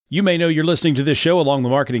You may know you're listening to this show along the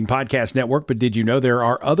Marketing Podcast Network, but did you know there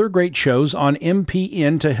are other great shows on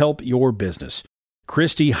MPN to help your business?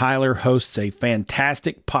 Christy Heiler hosts a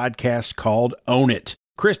fantastic podcast called Own It.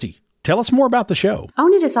 Christy, tell us more about the show.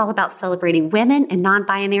 Own It is all about celebrating women and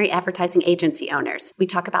non-binary advertising agency owners. We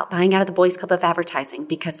talk about buying out of the Boys Club of Advertising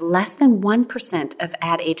because less than 1% of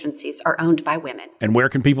ad agencies are owned by women. And where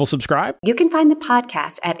can people subscribe? You can find the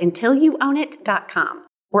podcast at untilyouownit.com.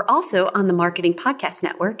 We're also on the Marketing Podcast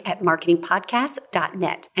Network at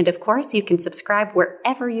marketingpodcast.net. And of course, you can subscribe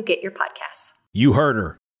wherever you get your podcasts. You heard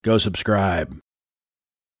her. Go subscribe.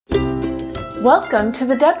 Welcome to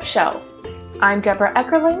The Deb Show. I'm Deborah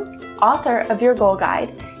Eckerling, author of Your Goal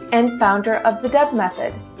Guide and founder of the Deb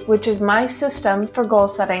Method, which is my system for goal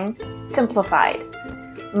setting simplified.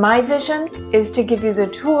 My vision is to give you the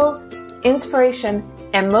tools, inspiration,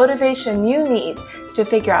 and motivation you need to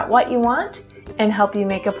figure out what you want and help you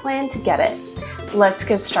make a plan to get it. Let's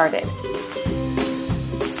get started.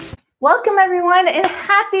 Welcome everyone and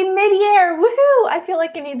happy mid-year. Woohoo! I feel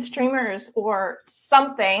like I need streamers or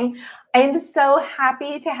something. I'm so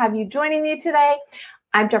happy to have you joining me today.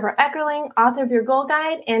 I'm Deborah Eckerling, author of Your Goal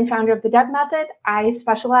Guide and founder of the Deb Method. I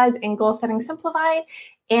specialize in goal setting simplified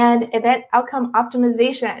and event outcome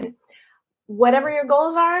optimization. Whatever your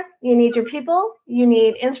goals are, you need your people, you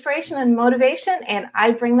need inspiration and motivation, and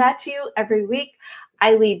I bring that to you every week.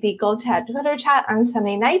 I lead the Goal Chat Twitter chat on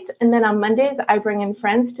Sunday nights, and then on Mondays, I bring in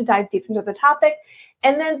friends to dive deep into the topic.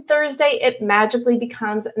 And then Thursday, it magically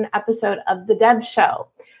becomes an episode of The Deb Show.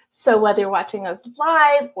 So whether you're watching us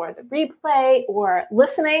live or the replay or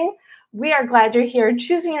listening, we are glad you're here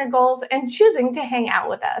choosing your goals and choosing to hang out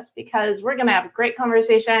with us because we're going to have a great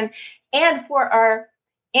conversation. And for our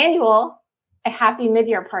annual a happy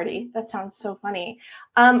mid-year party. That sounds so funny.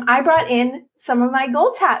 I brought in some of my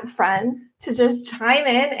Goal Chat friends to just chime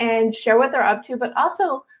in and share what they're up to, but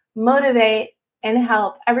also motivate and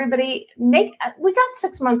help everybody we got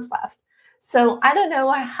 6 months left. So I don't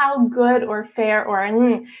know how good or fair or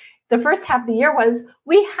the first half of the year was.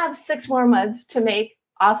 We have 6 more months to make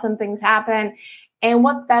awesome things happen. And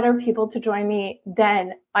what better people to join me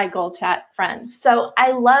than my Goal Chat friends. So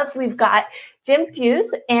we've got Jim Fuhs.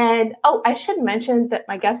 And I should mention that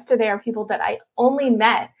my guests today are people that I only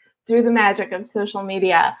met through the magic of social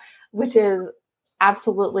media, which is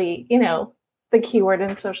absolutely, the keyword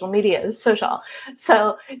in social media is social.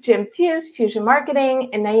 So Jim Fuhs, Fusion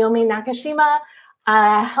Marketing, and Naomi Nakashima,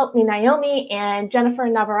 Help Me Naomi, and Jennifer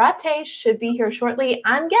Navarrete should be here shortly.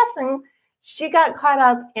 I'm guessing she got caught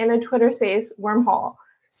up in a Twitter Space wormhole.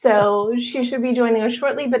 So she should be joining us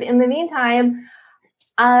shortly. But in the meantime,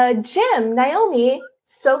 Jim, Naomi,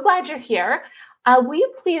 so glad you're here. Will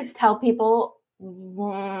you please tell people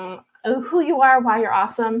who you are, why you're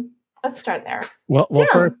awesome? Let's start there. Well,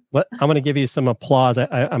 first, I'm going to give you some applause.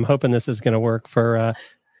 I'm hoping this is going to work for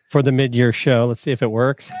the mid-year show. Let's see if it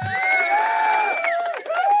works.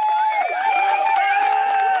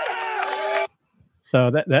 So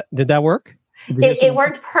did that work? It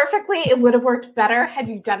worked perfectly. It would have worked better had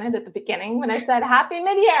you done it at the beginning when I said happy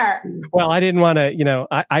mid-year. Well, I didn't want to,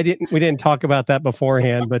 we didn't talk about that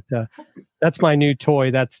beforehand, but that's my new toy.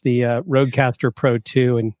 That's the Rodecaster Pro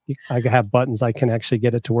 2, and I have buttons. I can actually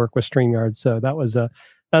get it to work with StreamYard. So that was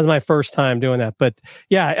my first time doing that. But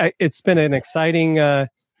yeah, it's been an exciting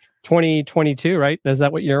 2022, right? Is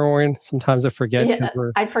that what you're wearing? Sometimes I forget. Yeah,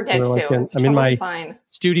 I forget too. I'm in my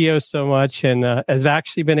studio so much, and I've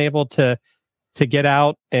actually been able to get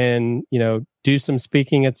out and do some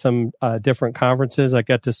speaking at some different conferences. I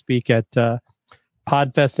got to speak at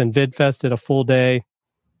Podfest and VidFest at a full day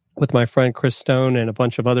with my friend Chris Stone and a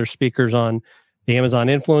bunch of other speakers on the Amazon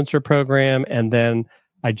Influencer Program, and then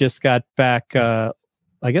I just got back. I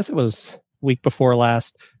guess it was week before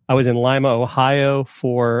last. I was in Lima, Ohio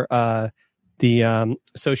for the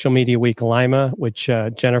Social Media Week Lima, which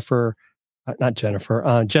Jessica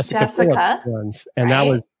Phillips runs. And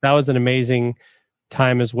right. that was an amazing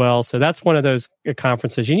time as well. So that's one of those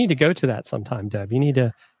conferences. You need to go to that sometime, Deb. You need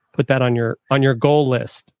to put that on your goal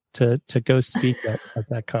list to go speak at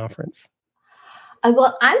that conference.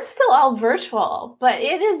 Well, I'm still all virtual, but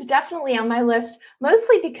it is definitely on my list,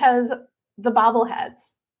 mostly because the bobbleheads.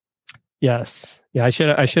 Yes. Yeah, I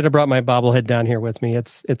should have brought my bobblehead down here with me.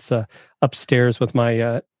 It's upstairs with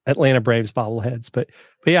my Atlanta Braves bobbleheads. But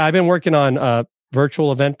yeah, I've been working on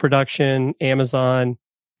virtual event production, Amazon,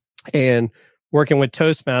 and working with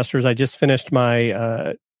Toastmasters. I just finished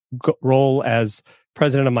my role as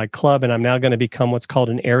president of my club, and I'm now going to become what's called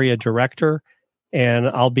an area director. And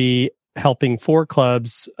I'll be helping 4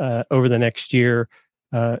 clubs over the next year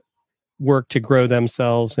work to grow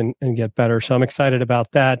themselves and get better. So I'm excited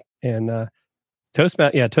about that. And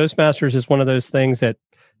Toastmasters is one of those things that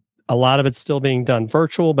a lot of it's still being done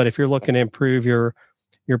virtual, but if you're looking to improve your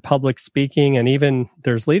public speaking, and even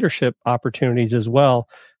there's leadership opportunities as well,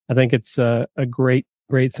 I think it's a great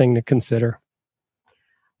thing to consider.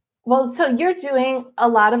 Well, so you're doing a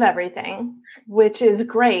lot of everything, which is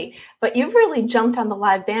great, but you've really jumped on the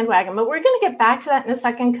live bandwagon. But we're going to get back to that in a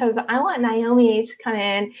second, because I want Naomi to come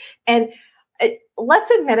in. And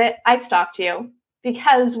let's admit it, I stalked you,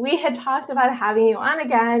 because we had talked about having you on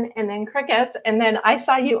again, and then crickets. And then I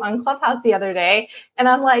saw you on Clubhouse the other day, and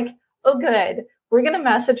I'm like, oh, good. We're going to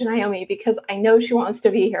message Naomi, because I know she wants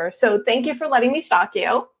to be here. So thank you for letting me stalk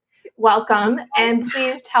you. Welcome. And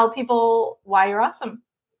please tell people why you're awesome.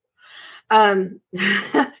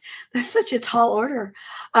 That's such a tall order.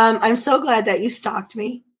 I'm so glad that you stalked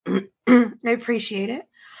me. I appreciate it.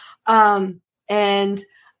 And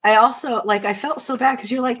I also, I felt so bad,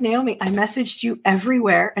 because you're like, Naomi, I messaged you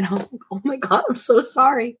everywhere. And I was like, oh my God, I'm so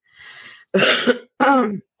sorry.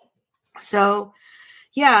 So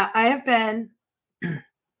yeah, I have been,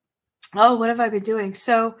 what have I been doing?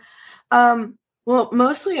 So, well,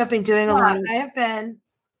 mostly I've been doing a lot. I have been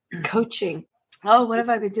coaching. What have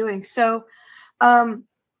I been doing? So, I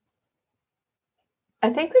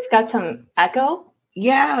think we've got some echo.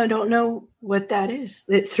 Yeah, I don't know what that is.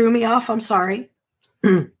 It threw me off. I'm sorry.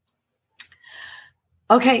 Okay,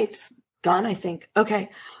 it's gone, I think. Okay.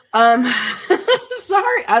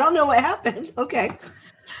 Sorry. I don't know what happened. Okay.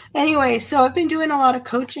 Anyway, so I've been doing a lot of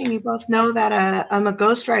coaching. You both know that I'm a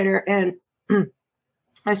ghostwriter, and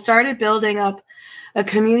I started building up a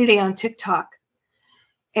community on TikTok.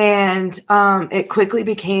 And it quickly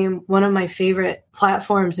became one of my favorite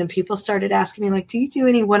platforms, and people started asking me, do you do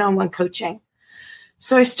any one-on-one coaching?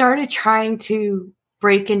 So I started trying to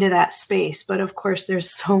break into that space. But of course, there's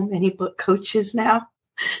so many book coaches now.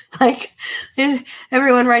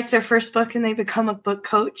 Everyone writes their first book and they become a book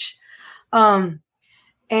coach. And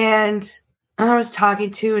I was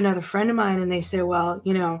talking to another friend of mine, and they say, well,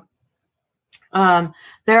 they're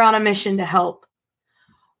on a mission to help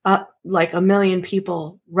 1 million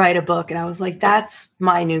people write a book. And I was like, that's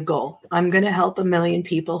my new goal. I'm going to help 1 million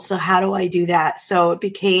people. So how do I do that? So it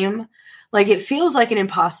became it feels like an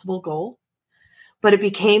impossible goal, but it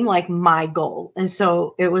became my goal. And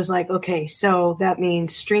so it was okay, so that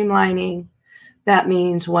means streamlining. That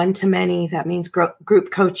means one-to-many. That means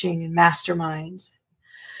group coaching and masterminds.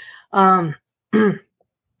 I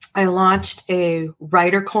launched a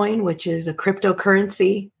writer coin, which is a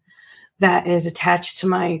cryptocurrency that is attached to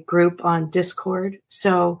my group on Discord.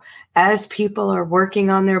 So as people are working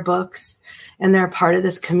on their books and they're part of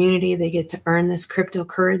this community, they get to earn this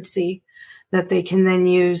cryptocurrency that they can then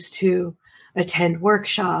use to attend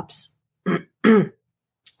workshops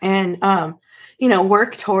and,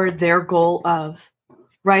 work toward their goal of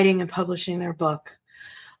writing and publishing their book.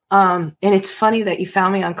 And it's funny that you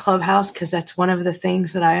found me on Clubhouse, because that's one of the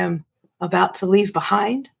things that I am about to leave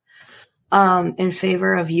behind in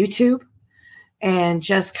favor of YouTube. And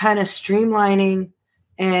just kind of streamlining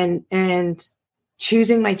and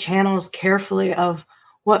choosing my channels carefully of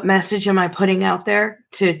what message am I putting out there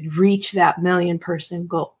to reach that 1 million person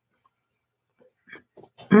goal.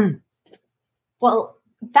 Well,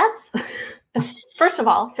 that's, first of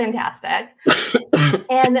all, fantastic.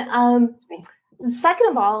 And second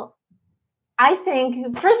of all, I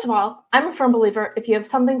think, first of all, I'm a firm believer, if you have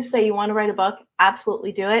something to say, you want to write a book,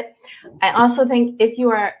 absolutely do it. I also think if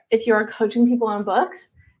you are coaching people on books,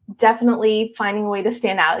 definitely finding a way to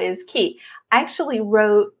stand out is key. I actually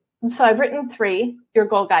I've written 3, Your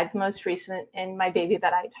Goal Guide, the most recent, and my baby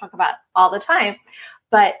that I talk about all the time.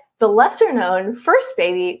 But the lesser known first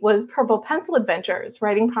baby was Purple Pencil Adventures,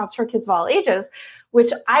 writing prompts for kids of all ages,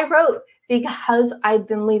 which I wrote because I'd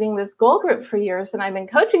been leading this goal group for years and I've been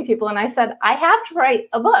coaching people. And I said, I have to write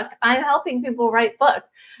a book. I'm helping people write books.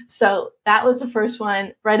 So that was the first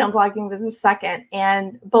one. Right on Blogging was the second,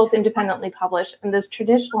 and both independently published. And this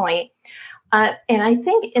traditionally, and I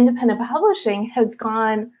think independent publishing has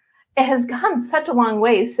gone such a long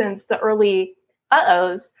way since the early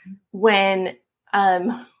when,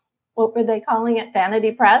 what were they calling it?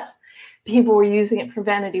 Vanity press. People were using it for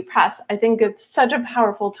vanity press. I think it's such a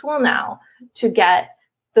powerful tool now to get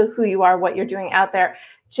the who you are, what you're doing out there.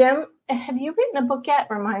 Jim, have you written a book yet?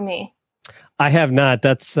 Remind me. I have not.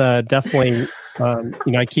 That's definitely,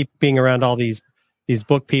 I keep being around all these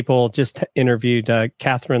book people. Just interviewed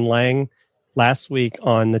Catherine Lang last week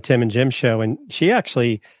on the Tim and Jim show. And she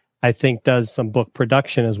actually, I think, does some book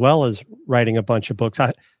production as well as writing a bunch of books.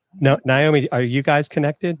 Naomi, are you guys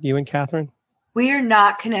connected, you and Catherine? We are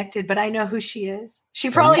not connected, but I know who she is. She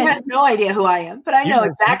probably has no idea who I am, but I know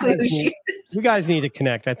exactly who she is. You guys need to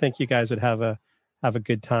connect. I think you guys would have a have a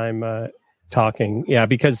good time talking. Yeah,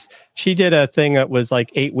 because she did a thing that was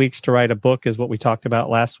like 8 weeks to write a book is what we talked about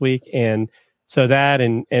last week. And so that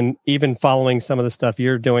and even following some of the stuff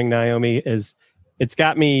you're doing, Naomi, it's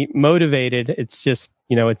got me motivated. It's just,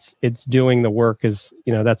 it's doing the work is,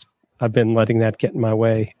 I've been letting that get in my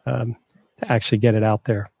way to actually get it out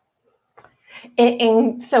there.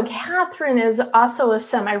 And so Catherine is also a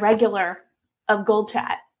semi-regular of Gold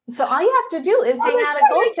Chat. So all you have to do is hang out at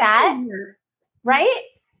Gold Chat, right?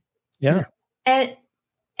 Yeah.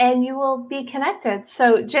 And you will be connected.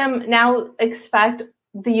 So Jim, now expect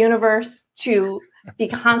the universe to be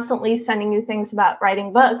constantly sending you things about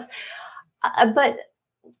writing books. But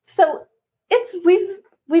so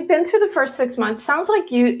we've been through the first 6 months. Sounds like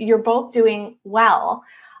you're both doing well.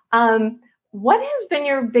 What has been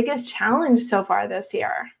your biggest challenge so far this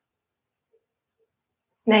year?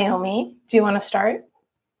 Naomi, do you want to start?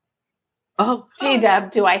 Oh, gee,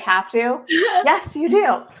 Deb, do I have to? Yes, you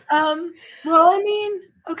do. Well, I mean,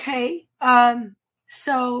 okay.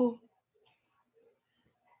 So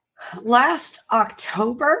last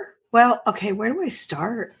October, well, okay, where do I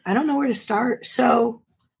start? I don't know where to start. So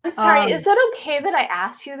I'm sorry, is it okay that I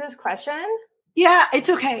asked you this question? Yeah, it's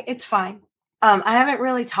okay. It's fine. I haven't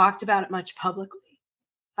really talked about it much publicly.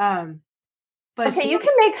 But okay, you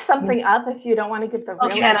can make something up if you don't want to give the real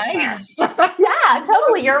can answer. I? Yeah,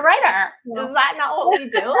 totally. You're a writer. Well, is that not what we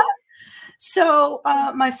do? So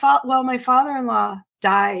my father-in-law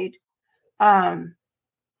died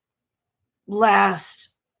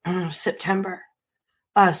last September.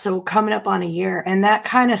 So coming up on a year. And that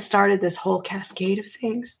kind of started this whole cascade of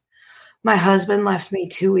things. My husband left me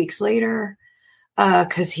 2 weeks later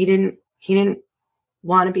because he didn't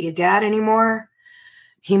want to be a dad anymore.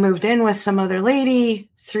 He moved in with some other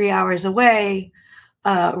lady 3 hours away,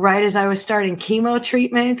 right as I was starting chemo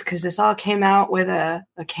treatment, because this all came out with a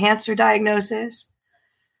cancer diagnosis.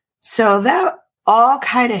 So that all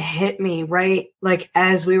kind of hit me, right? Like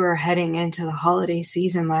as we were heading into the holiday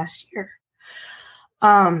season last year.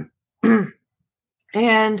 And,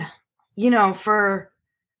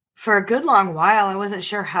 for a good long while, I wasn't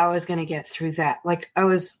sure how I was going to get through that. Like I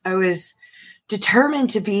was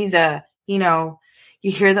determined to be the, you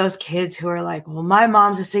hear those kids who are like, well, my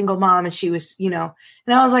mom's a single mom and she was, and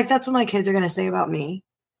I was like, that's what my kids are going to say about me,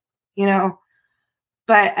 but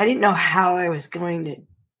I didn't know how I was going to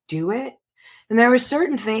do it. And there were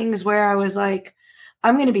certain things where I was like,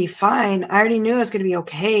 I'm going to be fine. I already knew I was going to be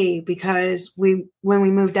okay because when we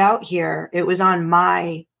moved out here, it was on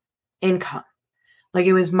my income. Like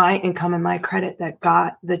it was my income and my credit that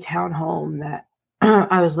got the townhome that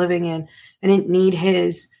I was living in. I didn't need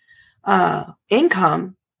his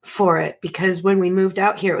income for it because when we moved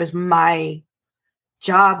out here, it was my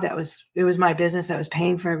job it was my business that was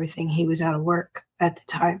paying for everything. He was out of work at the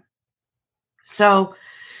time. So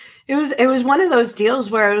it was one of those deals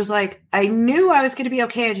where it was like, I knew I was going to be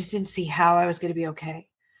okay. I just didn't see how I was going to be okay.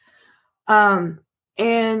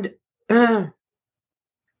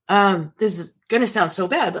 This is going to sound so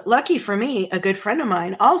bad, but lucky for me, a good friend of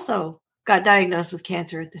mine also got diagnosed with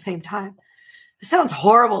cancer at the same time. It sounds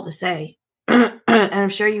horrible to say, and I'm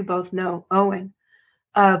sure you both know Owen,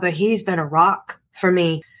 but he's been a rock for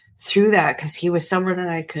me through that because he was someone that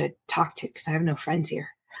I could talk to because I have no friends here.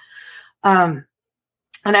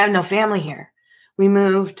 And I have no family here. We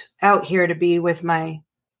moved out here to be with my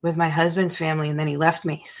husband's family, and then he left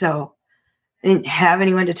me. So I didn't have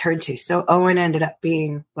anyone to turn to. So Owen ended up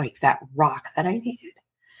being like that rock that I needed.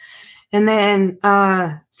 And then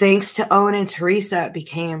thanks to Owen and Teresa, it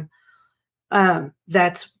became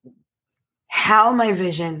that's how my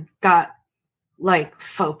vision got like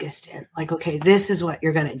focused in. Like, okay, this is what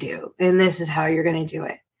you're going to do. And this is how you're going to do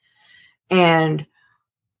it. And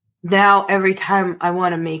now every time I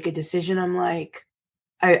want to make a decision, I'm like,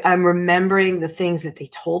 I'm remembering the things that they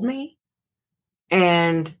told me.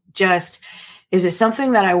 And just, is it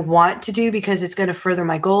something that I want to do because it's going to further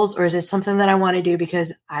my goals? Or is it something that I want to do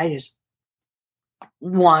because I just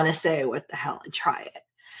want to say what the hell and try it?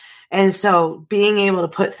 And so being able to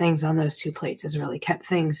put things on those two plates has really kept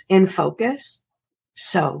things in focus.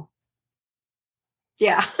 So,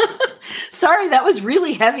 yeah. Sorry, that was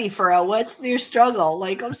really heavy for a what's your struggle?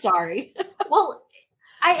 Like, I'm sorry. Well,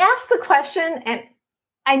 I asked the question and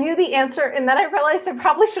I knew the answer, and then I realized I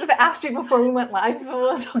probably should have asked you before we went live if it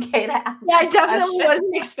was okay to ask. Yeah, I definitely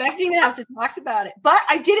wasn't expecting to have to talk about it, but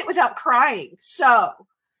I did it without crying. So,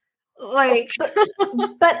 like,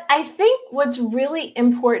 but I think what's really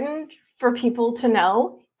important for people to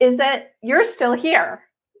know is that you're still here,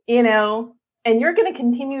 and you're going to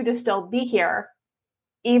continue to still be here,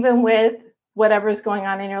 even with whatever's going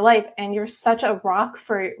on in your life. And you're such a rock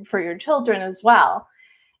for your children as well.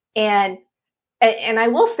 And I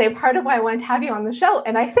will say, part of why I wanted to have you on the show,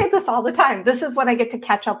 and I say this all the time, this is when I get to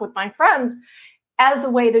catch up with my friends as a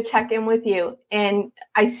way to check in with you. And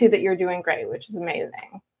I see that you're doing great, which is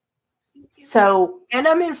amazing. So, and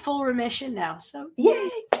I'm in full remission now. So yay.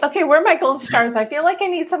 Okay, where are my gold stars? I feel like I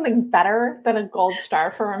need something better than a gold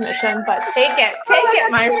star for remission, but take it,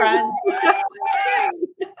 my friend.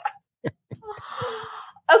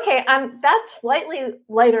 Okay, on that slightly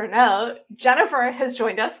lighter note, Jennifer has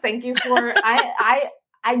joined us. Thank you for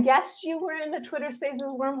I guessed you were in the Twitter Spaces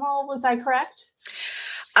wormhole. Was I correct?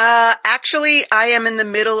 Actually, I am in the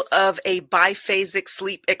middle of a biphasic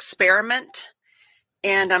sleep experiment.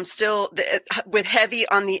 And I'm still with heavy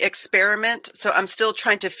on the experiment. So I'm still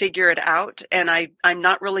trying to figure it out. And I'm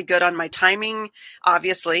not really good on my timing,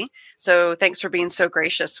 obviously. So thanks for being so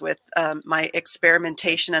gracious with my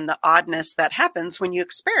experimentation and the oddness that happens when you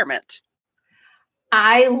experiment.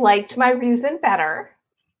 I liked my reason better.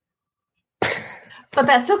 But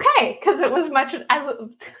that's okay, because it was much...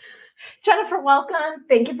 Jennifer, welcome.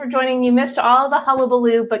 Thank you for joining. You missed all the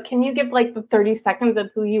hullabaloo, but can you give like the 30 seconds of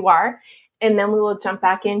who you are? And then we will jump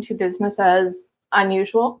back into business as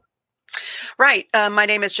unusual. Right. My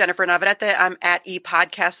name is Jennifer Navarrete. I'm at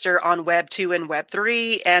ePodcaster on Web 2 and Web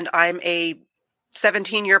 3, and I'm a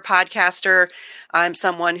 17-year podcaster. I'm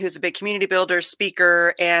someone who's a big community builder,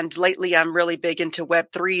 speaker, and lately I'm really big into Web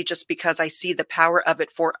 3 just because I see the power of it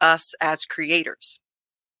for us as creators.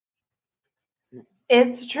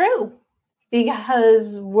 It's true.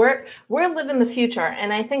 Because we're living the future.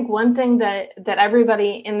 And I think one thing that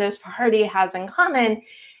everybody in this party has in common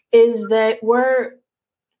is that we're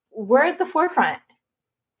at the forefront.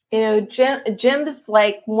 You know, Jim's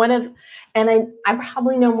like one of, and I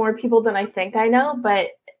probably know more people than I think I know, but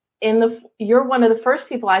you're one of the first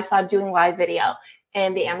people I saw doing live video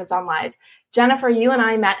in the Amazon Live. Jennifer, you and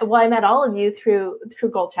I met all of you through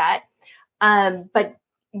Gold Chat. But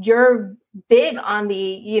you're big on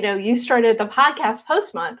you started the podcast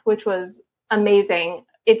post month, which was amazing.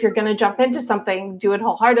 If you're going to jump into something, do it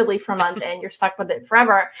wholeheartedly for a month and you're stuck with it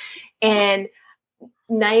forever. And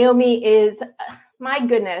Naomi is, my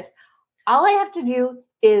goodness, all I have to do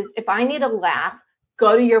is, if I need a laugh,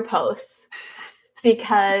 go to your posts,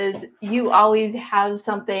 because you always have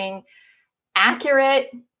something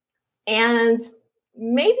accurate and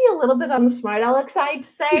maybe a little bit on the smart aleck side to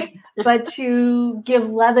say, but to give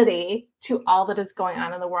levity to all that is going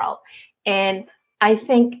on in the world. And I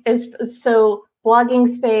think so blogging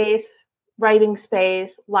space, writing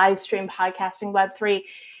space, live stream podcasting, Web3,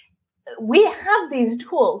 we have these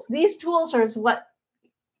tools. These tools are what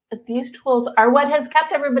has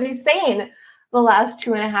kept everybody sane the last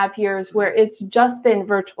 2.5 years, where it's just been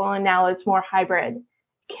virtual and now it's more hybrid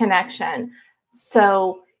connection.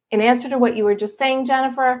 So in answer to what you were just saying,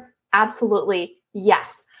 Jennifer, absolutely,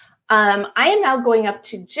 yes. I am now going up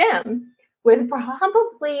to Jim with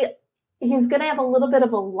probably, he's going to have a little bit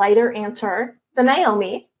of a lighter answer than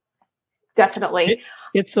Naomi, definitely.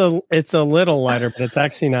 It's a little lighter, but it's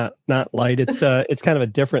actually not light. It's kind of a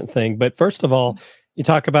different thing. But first of all, you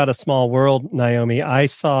talk about a small world, Naomi. I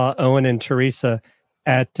saw Owen and Teresa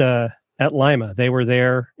at Lima. They were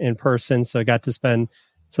there in person, so I got to spend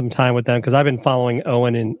some time with them because I've been following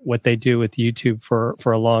Owen and what they do with YouTube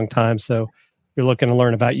for a long time. So if you're looking to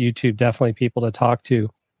learn about YouTube, definitely people to talk to.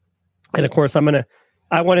 And of course, I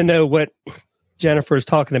want to know what Jennifer is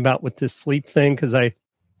talking about with this sleep thing, because I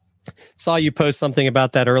saw you post something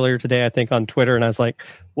about that earlier today, I think on Twitter, and I was like,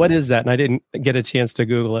 what is that? And I didn't get a chance to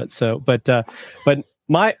Google it. So, but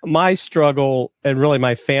my struggle, and really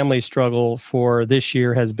my family struggle for this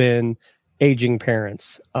year, has been aging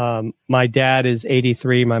parents. My dad is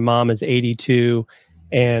 83, my mom is 82,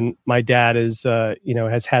 and my dad is,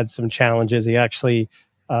 has had some challenges. He actually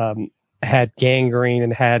had gangrene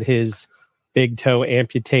and had his big toe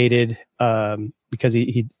amputated because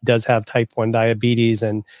he does have type 1 diabetes.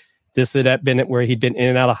 And this had been where he'd been in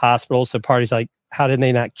and out of hospital. So parties like, how did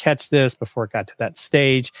they not catch this before it got to that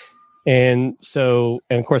stage? And so,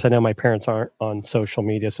 and of course, I know my parents aren't on social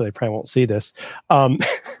media, so they probably won't see this.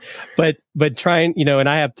 But trying, and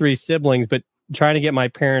I have 3 siblings, but trying to get my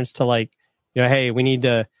parents to hey, we need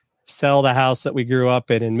to sell the house that we grew up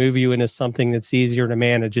in and move you into something that's easier to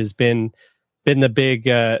manage has been the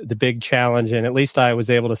big challenge. And at least I was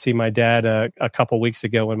able to see my dad a couple weeks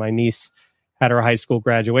ago when my niece had her high school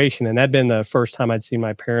graduation, and that'd been the first time I'd seen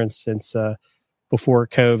my parents since before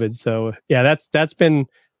COVID. So yeah, that's been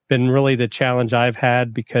really the challenge I've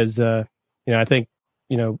had, because I think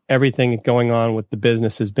everything going on with the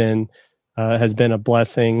business has been has been a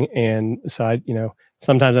blessing. And so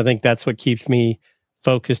sometimes I think that's what keeps me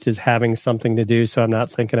focused, is having something to do. So I'm not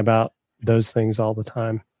thinking about those things all the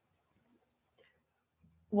time.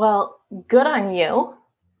 Well, good on you,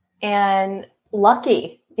 and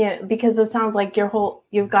lucky, because it sounds like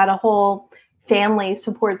you've got a whole family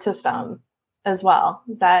support system as well.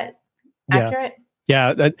 Is that accurate?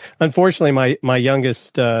 Yeah. Unfortunately, my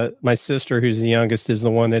youngest, my sister, who's the youngest, is the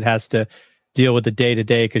one that has to deal with the day to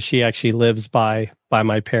day, because she actually lives by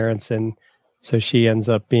my parents, and so she ends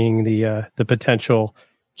up being the potential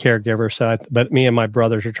caregiver. So, but me and my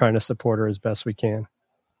brothers are trying to support her as best we can.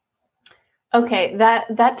 Okay,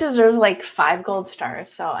 that deserves like 5 gold stars.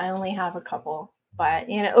 So I only have a couple, but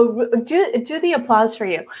do the applause for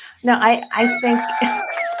you. No, I think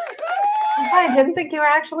I didn't think you were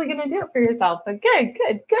actually going to do it for yourself, but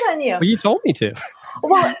good on you. Well, you told me to.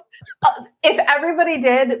 Well, if everybody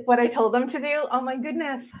did what I told them to do, oh my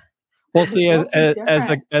goodness. Well, see,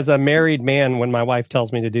 as a married man, when my wife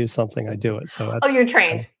tells me to do something, I do it. So you're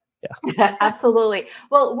trained. Yeah, absolutely.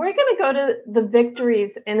 Well, we're going to go to the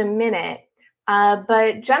victories in a minute.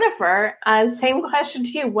 But Jennifer, same question to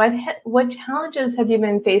you. What challenges have you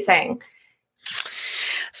been facing?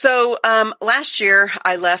 So last year,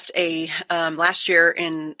 I left last year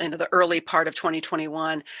in the early part of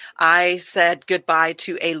 2021, I said goodbye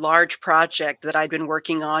to a large project that I'd been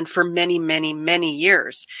working on for many, many, many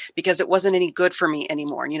years, because it wasn't any good for me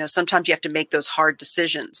anymore. Sometimes you have to make those hard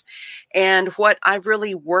decisions. And what I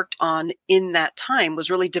really worked on in that time was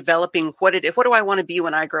really developing what do I want to be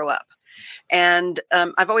when I grow up? And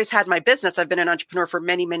I've always had my business. I've been an entrepreneur for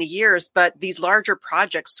many, many years, but these larger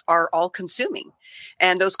projects are all consuming.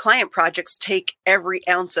 And those client projects take every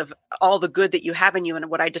ounce of all the good that you have in you. And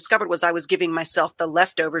what I discovered was I was giving myself the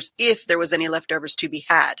leftovers, if there was any leftovers to be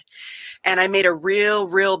had. And I made a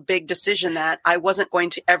real big decision that I wasn't going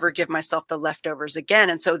to ever give myself the leftovers again.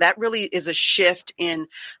 And so that really is a shift in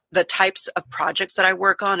the types of projects that I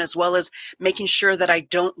work on, as well as making sure that I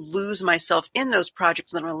don't lose myself in those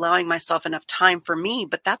projects and I'm allowing myself enough time for me.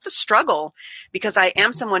 But that's a struggle, because I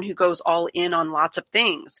am someone who goes all in on lots of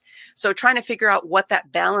things. So trying to figure out what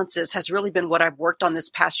that balance is has really been what I've worked on this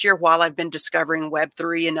past year while I've been discovering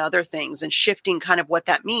Web3 and other things, and shifting kind of what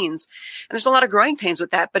that means. And there's a lot of growing pains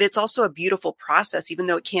with that, but it's also a beautiful process, even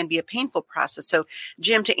though it can be a painful process. So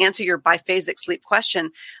Jim, to answer your biphasic sleep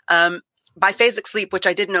question, biphasic sleep, which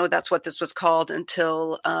I didn't know that's what this was called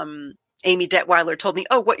until Amy Detweiler told me,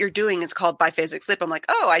 what you're doing is called biphasic sleep. I'm like,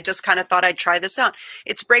 I just kind of thought I'd try this out.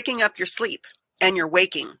 It's breaking up your sleep and your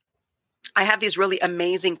waking. I have these really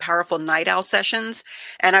amazing, powerful night owl sessions,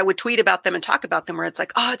 and I would tweet about them and talk about them, where it's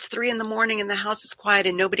like, it's 3 a.m. and the house is quiet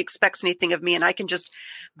and nobody expects anything of me, and I can just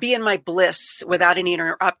be in my bliss without any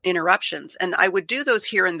interruptions. And I would do those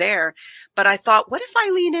here and there, but I thought, what if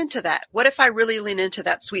I lean into that? What if I really lean into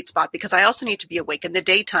that sweet spot? Because I also need to be awake in the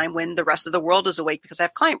daytime when the rest of the world is awake, because I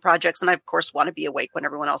have client projects, and I, of course, want to be awake when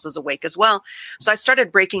everyone else is awake as well. So I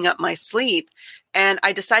started breaking up my sleep. And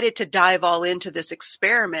I decided to dive all into this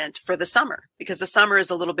experiment for the summer, because the summer is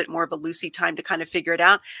a little bit more of a loosey time to kind of figure it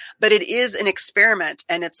out. But it is an experiment.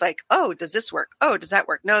 And it's like, does this work? Does that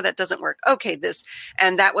work? No, that doesn't work. Okay, this.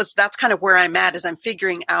 And that's kind of where I'm at, is I'm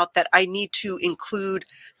figuring out that I need to include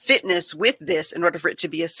fitness with this in order for it to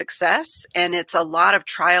be a success. And it's a lot of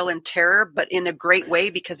trial and terror, but in a great way,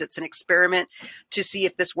 because it's an experiment to see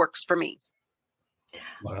if this works for me.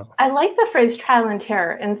 Wow. I like the phrase trial and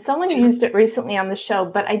terror, and someone used it recently on the show,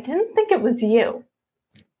 but I didn't think it was you.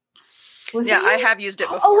 I have used it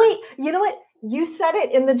before. Oh, wait, you know what? You said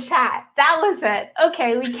it in the chat. That was it.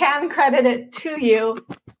 Okay, we can credit it to you.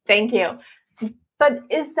 Thank you. But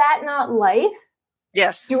is that not life?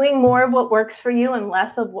 Yes. Doing more of what works for you and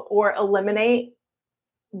less of, or eliminate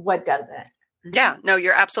what doesn't. Yeah, no,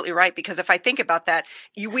 you're absolutely right. Because if I think about that,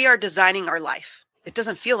 we are designing our life. It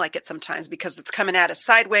doesn't feel like it sometimes, because it's coming at us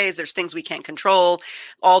sideways. There's things we can't control,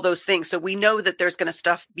 all those things. So we know that there's going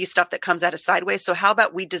to be stuff that comes at us sideways. So how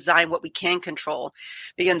about we design what we can control?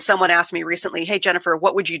 Because someone asked me recently, hey, Jennifer,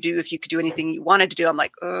 what would you do if you could do anything you wanted to do? I'm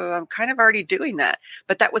like, I'm kind of already doing that.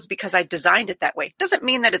 But that was because I designed it that way. Doesn't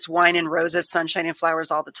mean that it's wine and roses, sunshine and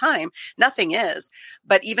flowers all the time. Nothing is.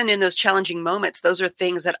 But even in those challenging moments, those are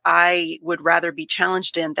things that I would rather be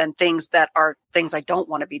challenged in than things that are things I don't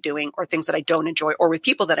want to be doing, or things that I don't enjoy, or with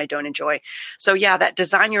people that I don't enjoy. So yeah, that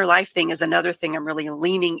design your life thing is another thing I'm really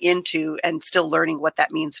leaning into, and still learning what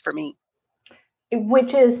that means for me.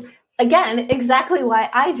 Which is, again, exactly why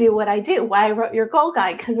I do what I do, why I wrote your goal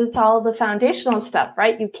guide, because it's all the foundational stuff,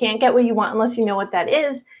 right? You can't get what you want unless you know what that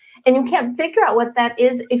is. And you can't figure out what that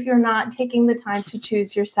is if you're not taking the time to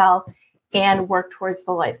choose yourself and work towards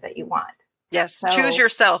the life that you want. Yes. So, Choose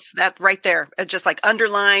yourself. That right there. It's just like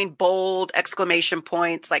underline, bold, exclamation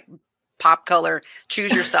points, like pop color.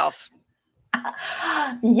 Choose yourself.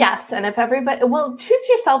 yes. And if everybody, well, choose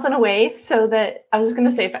yourself in a way so that I was going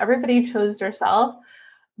to say, if everybody chose themselves,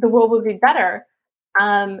 the world would be better.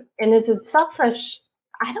 And is it selfish?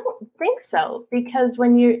 I don't think so, because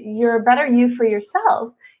when you're a better you for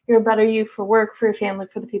yourself, you're a better you for work, for your family,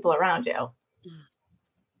 for the people around you.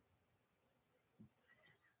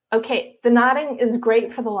 Okay, the nodding is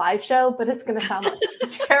great for the live show, but it's going to sound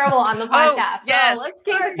terrible on the podcast. Yes. So let's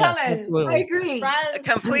keep it coming. Absolutely. I agree. I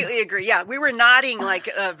completely agree. Yeah, we were nodding like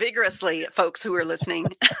vigorously at folks who were listening.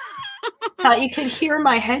 Thought you could hear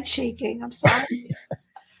my head shaking. I'm sorry.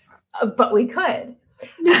 But we could.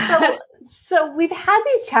 So we've had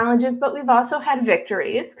these challenges, but we've also had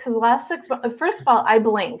victories. Because the last 6 months, first of all, I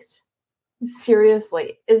blinked.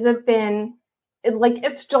 Seriously, has it been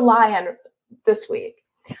it's July this week?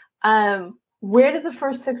 Where did the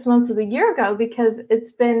first 6 months of the year go? Because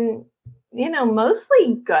it's been,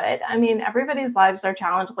 mostly good. I mean, everybody's lives are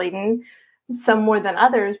challenge laden, some more than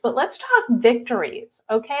others. But let's talk victories,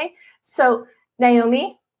 okay? So,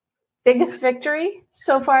 Naomi, biggest victory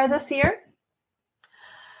so far this year?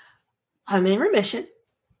 I'm in remission.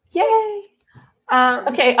 Yay!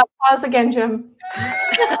 Okay, I'll pause again, Jim.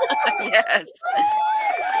 Yes.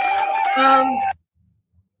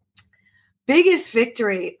 Biggest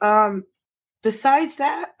victory. Besides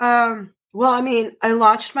that, well, I mean, I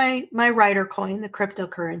launched my writer coin, the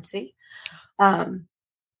cryptocurrency. I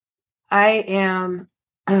am,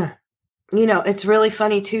 it's really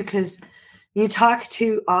funny too, because you talk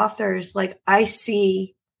to authors, like I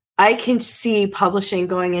can see publishing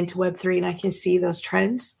going into Web3 and I can see those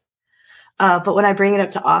trends. But when I bring it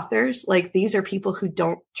up to authors, like these are people who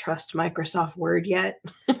don't trust Microsoft Word yet,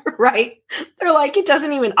 right? They're like, it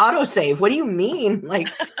doesn't even autosave. What do you mean? Like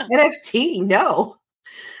NFT? No.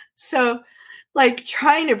 So like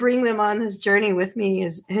trying to bring them on this journey with me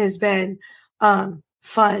has been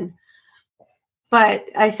fun. But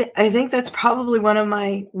I think that's probably one of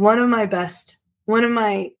my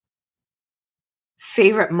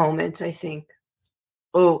favorite moments, I think,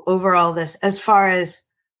 overall this, as far as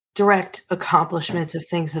direct accomplishments of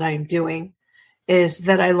things that I am doing, is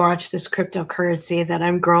that I launched this cryptocurrency, that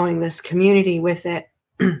I'm growing this community with it,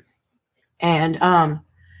 and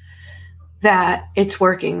that it's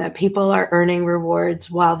working, that people are earning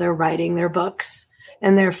rewards while they're writing their books,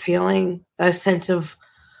 and they're feeling a sense of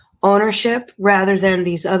ownership rather than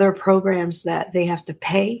these other programs that they have to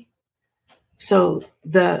pay. So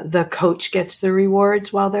the coach gets the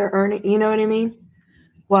rewards while they're earning, you know what I mean?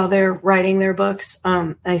 While they're writing their books.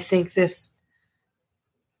 I think this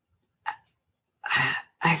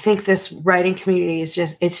writing community is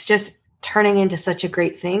just turning into such a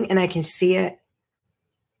great thing. And I can see it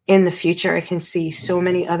in the future. I can see so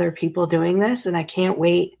many other people doing this, and I can't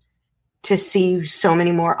wait to see so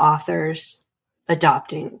many more authors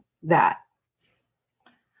adopting that.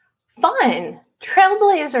 Fun.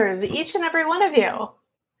 Trailblazers, each and every one of you.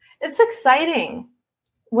 It's exciting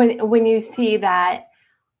when you see that,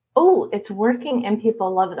 oh, it's working and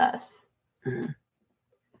people love this. Mm-hmm.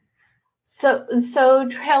 So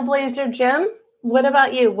Trailblazer Jim, what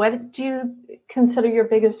about you? What do you consider your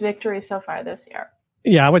biggest victory so far this year?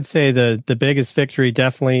 Yeah, I would say the biggest victory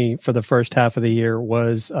definitely for the first half of the year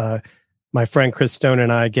was my friend Chris Stone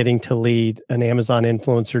and I getting to lead an Amazon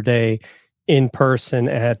Influencer Day in person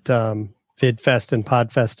at VidFest and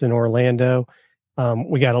PodFest in Orlando.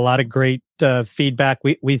 We got a lot of great feedback.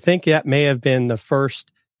 We think that may have been the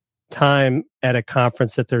first time at a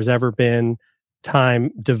conference that there's ever been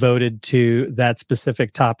time devoted to that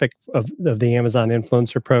specific topic of the Amazon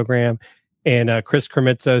Influencer Program. And Chris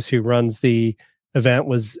Kremitzos, who runs the event,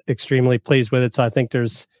 was extremely pleased with it. So I think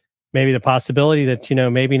there's maybe the possibility that,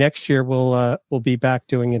 maybe next year we'll be back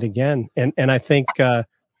doing it again. And I think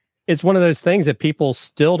it's one of those things that people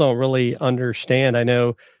still don't really understand. I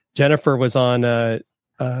know Jennifer was on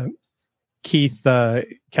Keith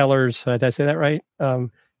Keller's, did I say that right?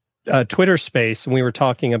 Twitter Space, and we were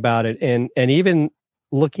talking about it, and even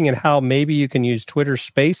looking at how maybe you can use Twitter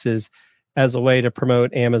Spaces as a way to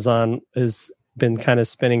promote Amazon has been kind of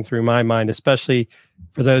spinning through my mind, especially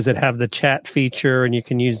for those that have the chat feature and you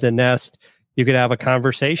can use the Nest. You could have a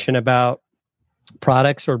conversation about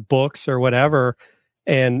products or books or whatever,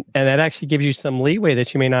 and that actually gives you some leeway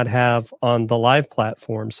that you may not have on the live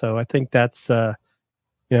platform. So I think that's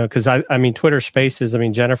because I mean, Twitter Spaces, I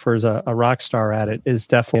mean, Jennifer's a rock star at it, is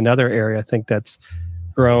definitely another area I think that's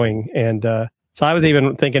growing. And so I was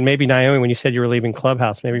even thinking maybe, Naomi, when you said you were leaving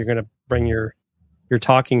Clubhouse, maybe you're going to bring your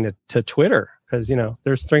talking to Twitter, because,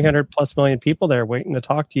 there's 300 plus million people there waiting to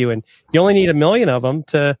talk to you. And you only need 1 million of them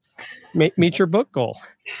to meet your book goal.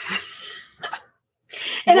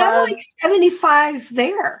 And I'm like 75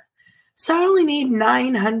 there. So I only need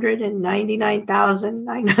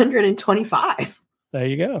 999,925. There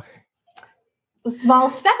you go. Small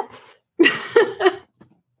steps.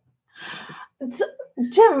 So,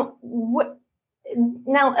 Jim,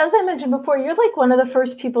 now, as I mentioned before, you're like one of the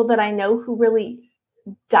first people that I know who really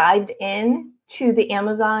dived in to the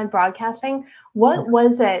Amazon broadcasting. What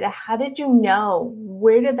was it? How did you know?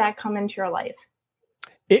 Where did that come into your life?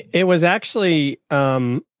 It was actually,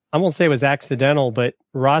 I won't say it was accidental, but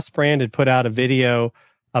Ross Brand had put out a video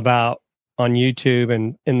about on YouTube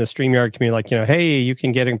and in the StreamYard community, like, hey, you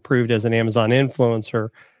can get approved as an Amazon influencer.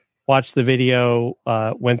 Watched the video,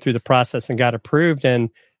 went through the process and got approved. And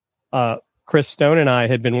Chris Stone and I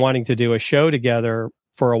had been wanting to do a show together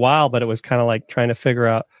for a while, but it was kind of like trying to figure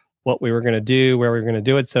out what we were going to do, where we were going to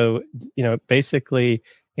do it. So, basically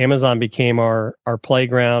Amazon became our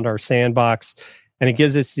playground, our sandbox, and it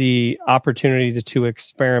gives us the opportunity to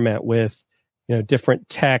experiment with, different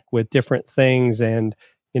tech, with different things. And,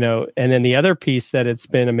 and then the other piece that it's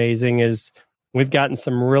been amazing is we've gotten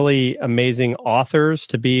some really amazing authors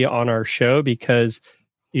to be on our show because,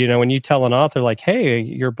 when you tell an author like, hey,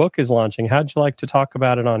 your book is launching, how'd you like to talk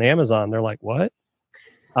about it on Amazon? They're like, what?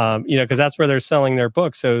 Because that's where they're selling their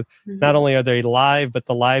book. So not only are they live, but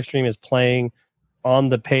the live stream is playing on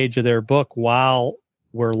the page of their book while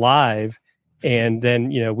we're live. And then,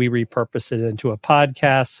 we repurpose it into a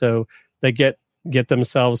podcast. So they get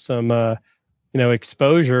themselves some,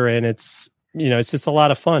 exposure, and it's just a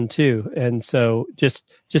lot of fun too. And so just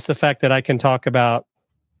the fact that I can talk about,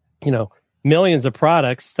 millions of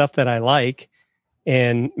products, stuff that I like,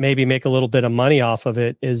 and maybe make a little bit of money off of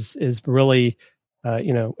it is really,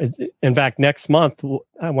 in fact, next month,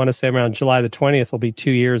 I want to say around July the 20th will be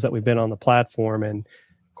 2 years that we've been on the platform. And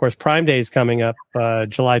of course, Prime Day is coming up,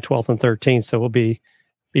 July 12th and 13th. So we'll be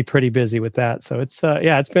pretty busy with that. So it's,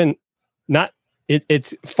 it's been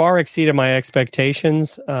it's far exceeded my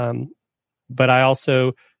expectations. But I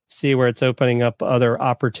also see where it's opening up other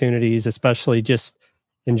opportunities, especially just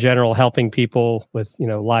in general, helping people with,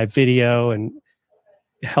 live video and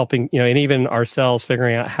helping, and even ourselves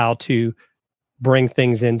figuring out how to bring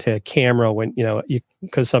things into camera when,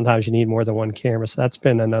 because sometimes you need more than one camera. So that's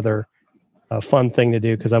been another fun thing to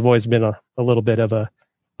do because I've always been a little bit of a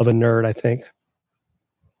nerd, I think.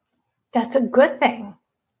 That's a good thing.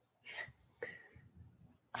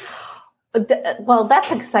 Well,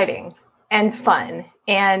 that's exciting and fun.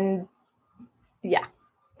 And yeah,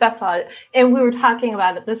 that's all. And we were talking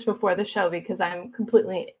about this before the show because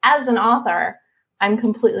as an author, I'm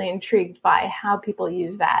completely intrigued by how people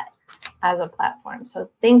use that as a platform. So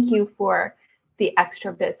thank you for the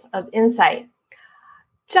extra bits of insight.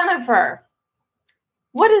 Jennifer,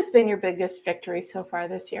 what has been your biggest victory so far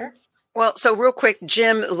this year? Well, so real quick,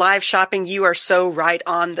 Jim, live shopping, you are so right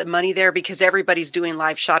on the money there because everybody's doing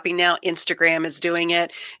live shopping now. Instagram is doing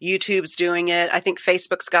it. YouTube's doing it. I think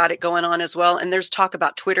Facebook's got it going on as well. And there's talk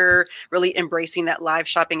about Twitter really embracing that live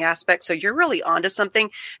shopping aspect. So you're really onto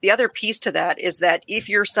something. The other piece to that is that if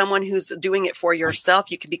you're someone who's doing it for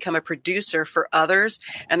yourself, you can become a producer for others.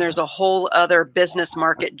 And there's a whole other business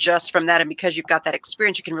market just from that. And because you've got that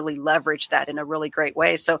experience, you can really leverage that in a really great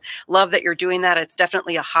way. So love that you're doing that. It's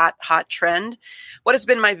definitely a hot trend. What has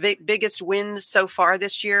been my biggest win so far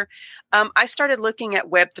this year? I started looking at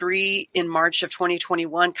Web3 in March of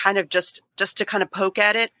 2021, kind of just to kind of poke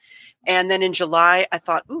at it. And then in July, I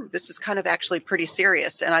thought, ooh, this is kind of actually pretty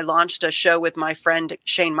serious. And I launched a show with my friend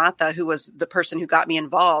Shane Mata, who was the person who got me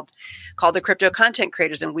involved, called the Crypto Content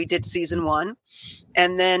Creators. And we did season 1.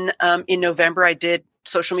 And then in November, I did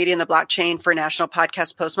social media and the blockchain for National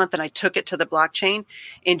Podcast Post Month, and I took it to the blockchain.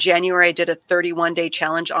 In January, I did a 31-day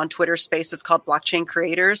challenge on Twitter Spaces called Blockchain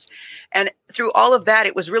Creators. And through all of that,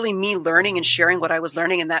 it was really me learning and sharing what I was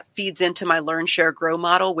learning, and that feeds into my Learn, Share, Grow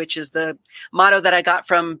model, which is the motto that I got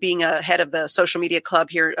from being a head of the social media club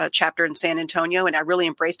here, chapter in San Antonio, and I really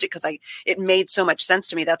embraced it because it made so much sense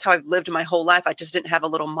to me. That's how I've lived my whole life. I just didn't have a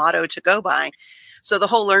little motto to go by. So the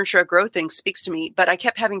whole Learn, Share, Grow thing speaks to me, but I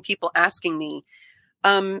kept having people asking me,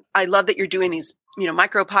 I love that you're doing these,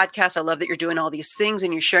 micro podcasts. I love that you're doing all these things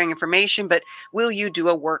and you're sharing information, but will you do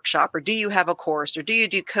a workshop or do you have a course or do you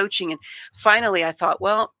do coaching? And finally I thought,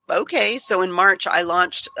 well, okay. So in March, I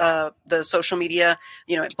launched, the social media,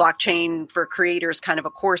 blockchain for creators kind of a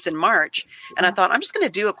course in March. And I thought, I'm just going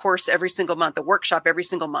to do a course every single month, a workshop every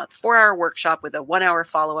single month, 4-hour workshop with a 1-hour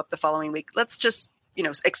follow-up the following week. Let's just,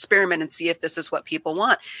 experiment and see if this is what people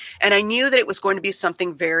want. And I knew that it was going to be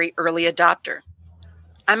something very early adopter.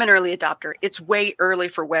 I'm an early adopter. It's way early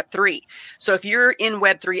for Web3. So if you're in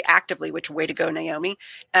Web3 actively, which way to go, Naomi,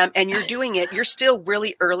 and you're doing it, you're still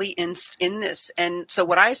really early in this. And so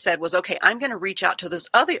what I said was, okay, I'm going to reach out to those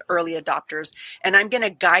other early adopters and I'm going to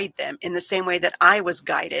guide them in the same way that I was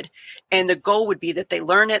guided. And the goal would be that they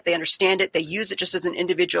learn it, they understand it, they use it just as an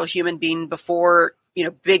individual human being before,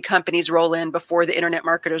 big companies roll in, before the internet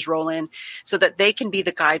marketers roll in, so that they can be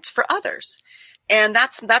the guides for others. And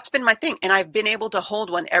that's been my thing. And I've been able to hold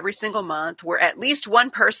one every single month where at least one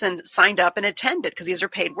person signed up and attended, because these are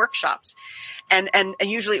paid workshops. And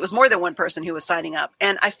usually it was more than one person who was signing up.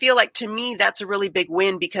 And I feel like, to me, that's a really big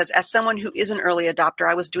win, because as someone who is an early adopter,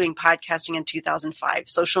 I was doing podcasting in 2005,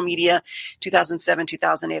 social media, 2007,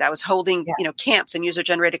 2008. I was holding, camps and user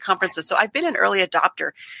generated conferences. So I've been an early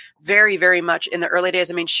adopter very, very much in the early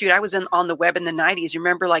days. I mean, shoot, I was on the web in the 90s. You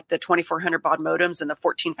remember like the 2400 baud modems and the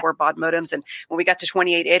 14.4 baud modems. And when we got to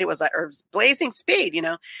 28.8, it was blazing speed,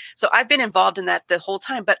 So I've been involved in that the whole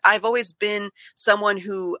time, but I've always been someone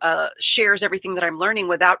who shares everything that I'm learning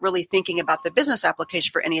without really thinking about the business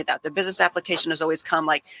application for any of that. The business application has always come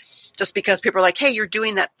like, just because people are like, hey, you're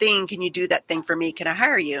doing that thing. Can you do that thing for me? Can I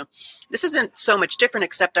hire you? This isn't so much different,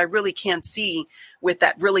 except I really can see with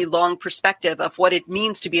that really long perspective of what it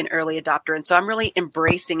means to be an early adopter. And so I'm really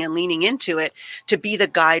embracing and leaning into it to be the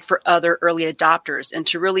guide for other early adopters and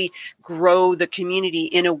to really grow the community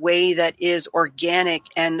in a way that is organic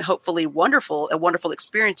and hopefully wonderful, a wonderful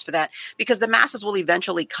experience for that, because the masses will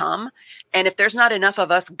eventually come. And if there's not enough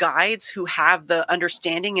of us guides who have the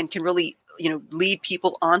understanding and can really lead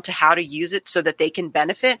people on to how to use it so that they can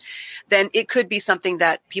benefit, then it could be something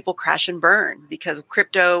that people crash and burn, because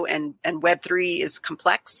crypto and Web3 is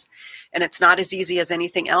complex and it's not as easy as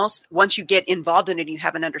anything else. Once you get involved in it, you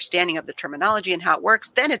have an understanding of the terminology and how it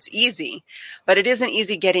works, then it's easy, but it isn't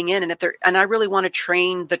easy getting in. And I really want to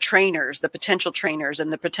train the trainers, the potential trainers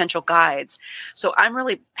and the potential guides. So I'm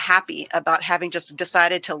really happy about having just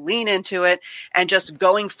decided to lean into it and just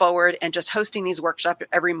going forward and just hosting these workshops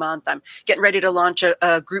every month. I'm getting ready to launch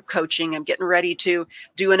a group coaching. I'm getting ready to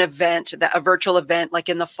do an event, a virtual event like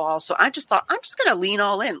in the fall. So I just thought, I'm just going to lean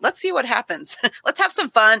all in. Let's see what happens. Let's have some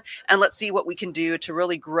fun and let's see what we can do to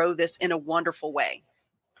really grow this in a wonderful way.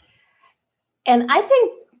 And I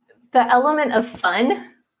think the element of fun,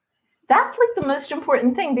 that's like the most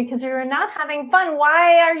important thing, because if you're not having fun,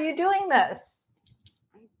 why are you doing this?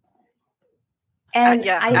 And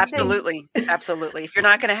absolutely. Absolutely. If you're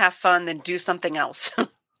not going to have fun, then do something else.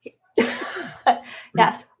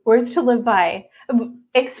 Yes. Words to live by.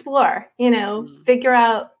 Explore, figure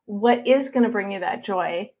out what is going to bring you that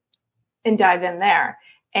joy and dive in there.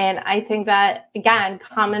 And I think that, again,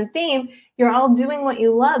 common theme, you're all doing what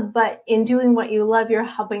you love, but in doing what you love, you're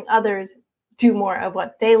helping others do more of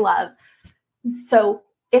what they love. So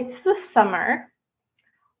it's the summer.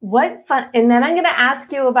 What fun. And then I'm going to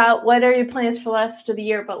ask you about what are your plans for the rest of the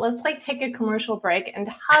year, but let's take a commercial break and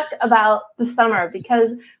talk about the summer,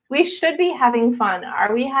 because we should be having fun.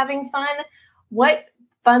 Are we having fun? What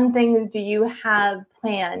fun things do you have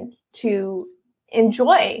planned to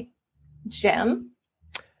enjoy, Jim?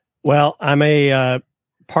 Well, I'm a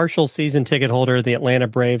partial season ticket holder of the Atlanta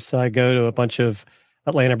Braves, so I go to a bunch of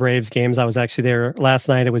Atlanta Braves games. I was actually there last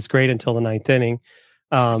night. It was great until the ninth inning.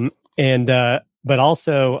 But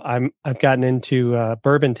also I've gotten into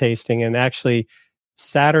bourbon tasting, and actually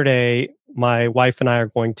Saturday, my wife and I are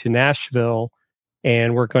going to Nashville,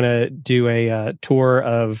 and we're going to do a tour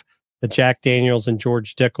of the Jack Daniels and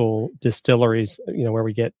George Dickel distilleries, where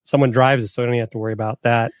we get someone drives us, so I don't have to worry about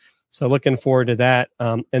that. So looking forward to that.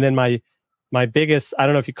 And then my biggest, I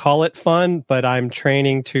don't know if you call it fun, but I'm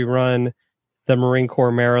training to run the Marine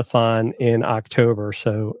Corps Marathon in October.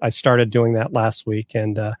 So I started doing that last week.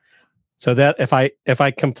 And so that if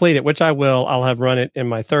I complete it, which I will, I'll have run it in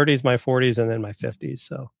my 30s, my 40s, and then my 50s.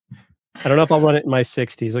 So I don't know if I'll run it in my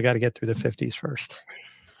 60s. I got to get through the 50s first.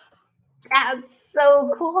 That's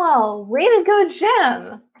so cool. Way to go,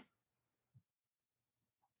 Jim.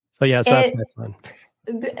 So yeah, so that's my fun.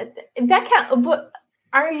 That count, but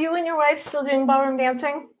are you and your wife still doing ballroom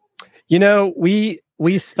dancing?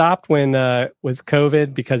 We stopped when with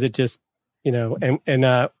COVID, because it just, and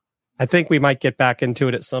I think we might get back into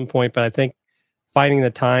it at some point, but I think finding the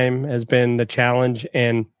time has been the challenge.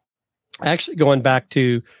 And actually going back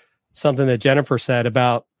to something that Jennifer said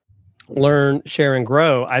about learn, share, and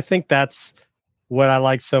grow, I think that's what I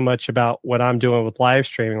like so much about what I'm doing with live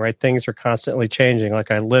streaming, right? Things are constantly changing. Like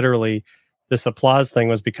this applause thing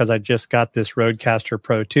was because I just got this Rodecaster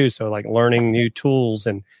Pro 2. So like learning new tools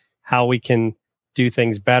and how we can do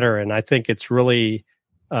things better. And I think it's really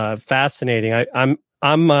fascinating. I'm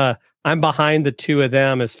I'm behind the two of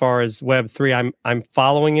them as far as Web3. I'm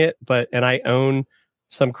following it, and I own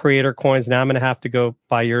some creator coins. Now I'm going to have to go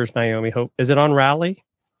buy yours, Naomi. Is it on Rally?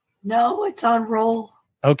 No, it's on Roll.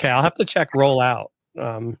 Okay, I'll have to check Roll out,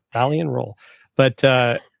 Rally and Roll. But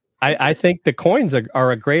I think the coins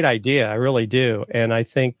are a great idea. I really do, and I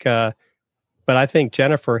think. But I think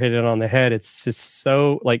Jennifer hit it on the head. It's just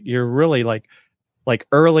so like you're really like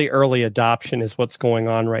early adoption is what's going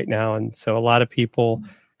on right now, and so a lot of people.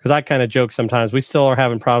 Because I kind of joke sometimes, we still are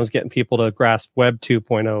having problems getting people to grasp Web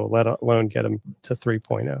 2.0, let alone get them to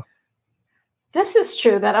 3.0. This is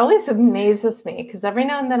true. That always amazes me because every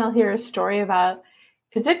now and then I'll hear a story about,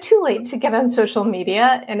 is it too late to get on social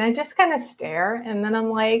media? And I just kind of stare and then I'm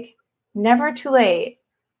like, never too late.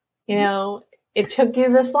 You know, it took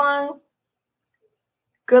you this long.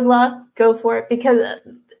 Good luck. Go for it. Because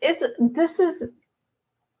this is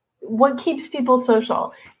what keeps people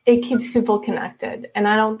social. It keeps people connected. And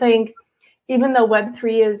I don't think, even though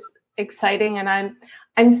Web3 is exciting, and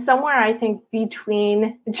I'm somewhere, I think,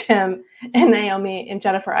 between Jim and Naomi and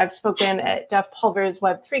Jennifer. I've spoken at Jeff Pulver's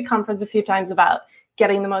Web3 conference a few times about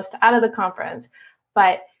getting the most out of the conference,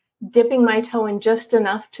 but dipping my toe in just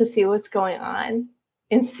enough to see what's going on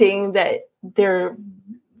and seeing that there are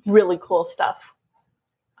really cool stuff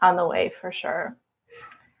on the way for sure.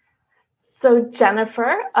 So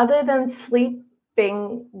Jennifer, other than sleep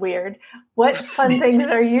being weird, what fun things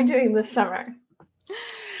are you doing this summer?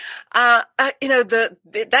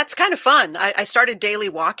 That's kind of fun. I started daily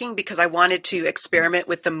walking because I wanted to experiment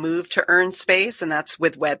with the move to earn space. And that's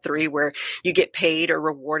with Web3 where you get paid or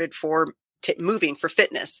rewarded for moving for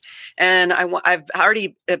fitness. And I've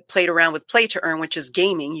already played around with play to earn, which is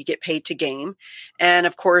gaming. You get paid to game. And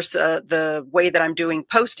of course, the way that I'm doing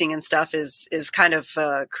posting and stuff is kind of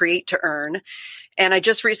create to earn. And I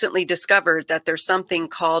just recently discovered that there's something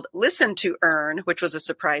called listen to earn, which was a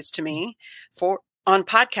surprise to me on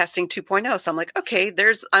podcasting 2.0. So I'm like, okay,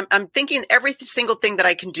 I'm thinking every single thing that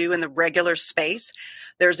I can do in the regular space,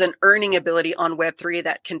 there's an earning ability on Web3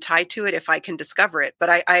 that can tie to it if I can discover it. But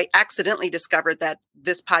I accidentally discovered that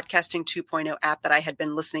this podcasting 2.0 app that I had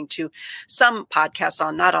been listening to some podcasts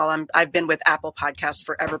on, not all, I've been with Apple Podcasts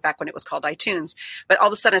forever, back when it was called iTunes. But all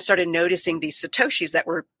of a sudden I started noticing these Satoshis that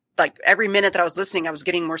were like every minute that I was listening, I was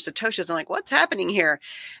getting more Satoshis. I'm like, what's happening here?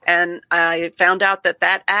 And I found out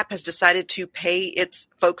that app has decided to pay its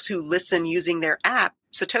folks who listen using their app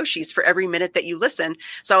Satoshis for every minute that you listen.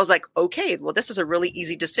 So I was like, okay, well, this is a really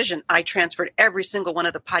easy decision. I transferred every single one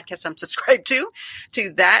of the podcasts I'm subscribed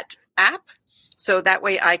to that app. So that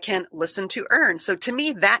way I can listen to earn. So to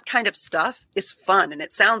me, that kind of stuff is fun. And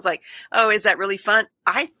it sounds like, oh, is that really fun?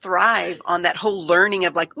 I thrive on that whole learning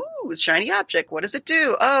of like, ooh, shiny object. What does it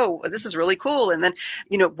do? Oh, this is really cool. And then,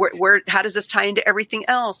 how does this tie into everything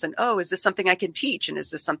else? And, oh, is this something I can teach? And is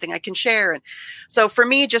this something I can share? And so for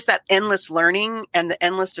me, just that endless learning and the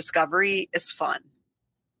endless discovery is fun.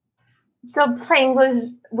 So playing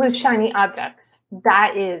with shiny objects,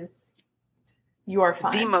 that is your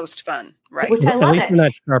fun. The most fun, right? Which I love. At least they're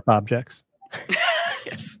not sharp objects.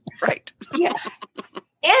 Yes, right. Yeah.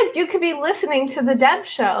 And you could be listening to the Deb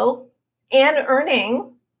Show and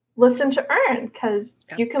earning listen to earn, because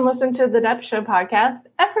you can listen to the Deb Show podcast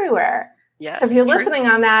everywhere. Yes. So if you're listening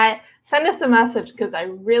on that, send us a message, because I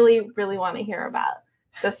really, really want to hear about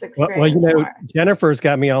this experience. Well, Jennifer's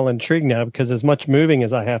got me all intrigued now, because as much moving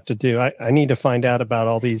as I have to do, I need to find out about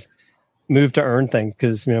all these move to earn things,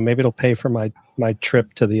 because maybe it'll pay for my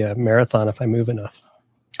trip to the marathon if I move enough.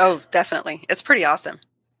 Oh, definitely. It's pretty awesome.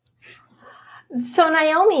 So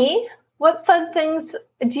Naomi, what fun things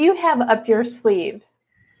do you have up your sleeve?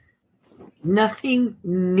 Nothing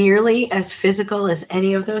nearly as physical as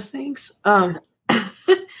any of those things.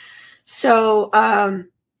 So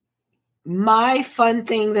my fun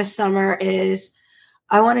thing this summer is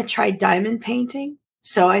I want to try diamond painting.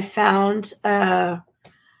 So I found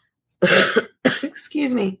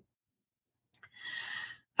excuse me.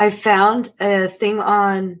 I found a thing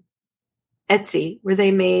on Etsy where they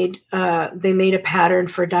made a pattern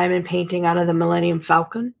for diamond painting out of the Millennium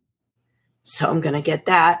Falcon. So I'm going to get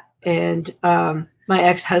that. And my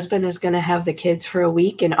ex-husband is going to have the kids for a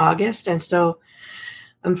week in August. And so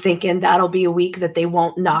I'm thinking that'll be a week that they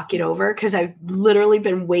won't knock it over, because I've literally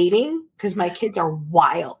been waiting, because my kids are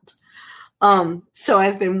wild. So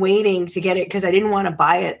I've been waiting to get it because I didn't want to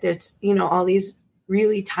buy it. There's, all these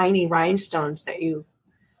really tiny rhinestones that you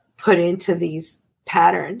put into these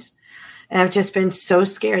patterns. And I've just been so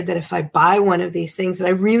scared that if I buy one of these things that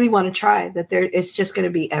I really want to try, that it's just going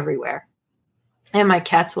to be everywhere. And my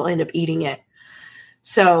cats will end up eating it.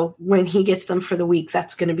 So when he gets them for the week,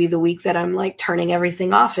 that's going to be the week that I'm like turning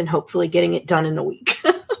everything off and hopefully getting it done in the week.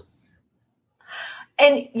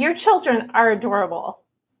 And your children are adorable.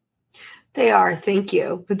 They are. Thank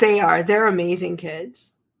you. But they are. They're amazing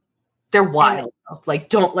kids. They're wild. Like,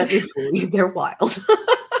 don't let me fool you. They're wild.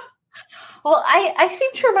 Well, I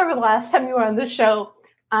seem to remember the last time you were on the show,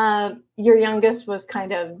 your youngest was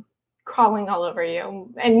kind of crawling all over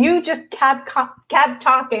you, and you just kept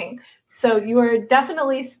talking. So you are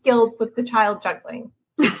definitely skilled with the child juggling.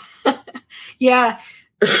 Yeah.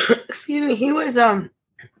 Excuse me. He was, oh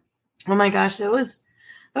my gosh, that was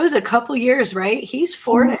a couple years, right? He's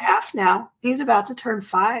 4.5 now. He's about to turn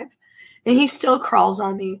 5, and he still crawls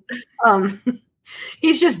on me.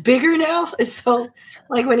 He's just bigger now. So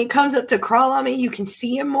like when he comes up to crawl on me, you can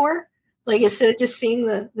see him more. Like instead of just seeing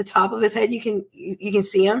the top of his head, you can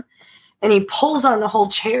see him, and he pulls on the whole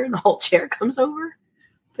chair, and the whole chair comes over.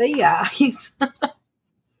 But yeah, he's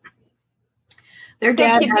their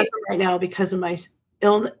dad has him right now because of my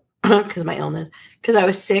illness, because I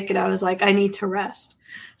was sick and I was like, I need to rest.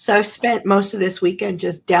 So I've spent most of this weekend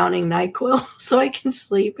just downing NyQuil so I can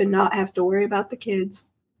sleep and not have to worry about the kids.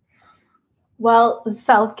 Well,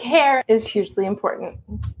 self-care is hugely important.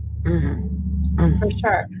 For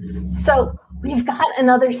sure. So we've got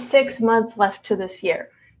another 6 months left to this year.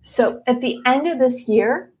 So at the end of this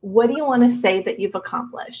year, what do you want to say that you've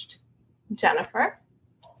accomplished? Jennifer?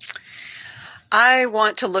 I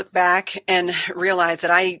want to look back and realize that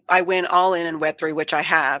I went all in Web3, which I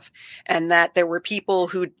have, and that there were people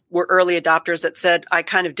who were early adopters that said, I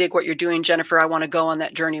kind of dig what you're doing, Jennifer. I want to go on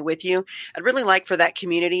that journey with you. I'd really like for that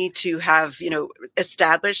community to have,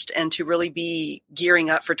 established and to really be gearing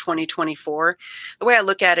up for 2024. The way I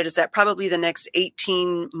look at it is that probably the next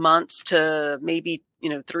 18 months to maybe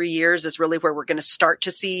 3 years is really where we're going to start to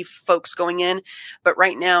see folks going in. But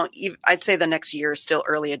right now, I'd say the next year is still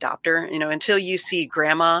early adopter. Until you see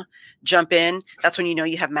grandma jump in, that's when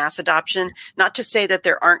you have mass adoption. Not to say that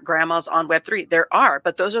there aren't grandmas on Web3. There are,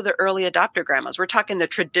 but those are the early adopter grandmas. We're talking the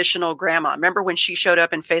traditional grandma. Remember when she showed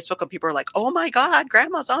up in Facebook and people were like, oh my God,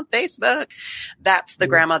 grandma's on Facebook. That's the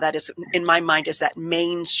grandma that is, in my mind, is that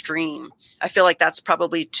mainstream. I feel like that's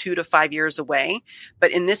probably 2 to 5 years away.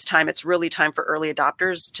 But in this time, it's really time for early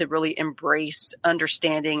adopters to really embrace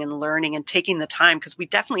understanding and learning and taking the time, because we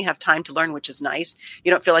definitely have time to learn, which is nice. You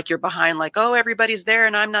don't feel like you're behind, like, oh, everybody's there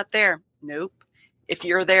and I'm not there. Nope. If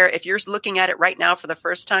you're there, if you're looking at it right now for the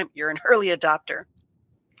first time, you're an early adopter.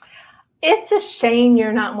 It's a shame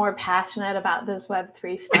you're not more passionate about this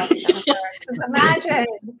Web3 stuff, Jennifer. Imagine.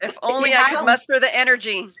 If only I could muster the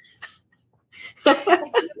energy.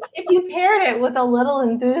 If you paired it with a little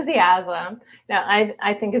enthusiasm. Now,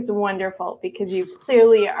 I think it's wonderful because you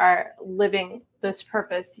clearly are living this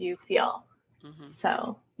purpose you feel.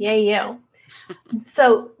 So, yay you.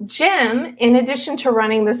 So, Jim, in addition to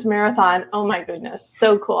running this marathon, oh my goodness,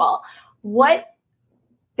 so cool. What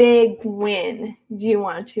big win do you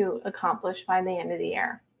want to accomplish by the end of the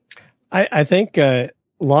year? I think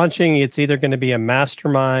launching, it's either going to be a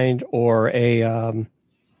mastermind or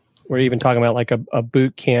we're even talking about like a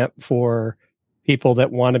boot camp for people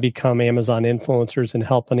that want to become Amazon influencers and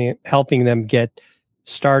helping them get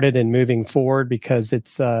started and moving forward, because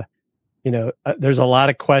it's there's a lot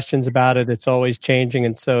of questions about it. It's always changing.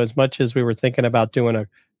 And so as much as we were thinking about doing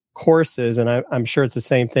courses, and I'm sure it's the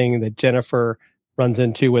same thing that Jennifer runs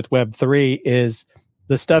into with Web3, is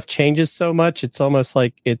the stuff changes so much. It's almost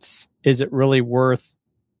like is it really worth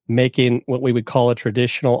making what we would call a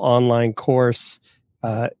traditional online course?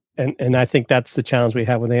 And I think that's the challenge we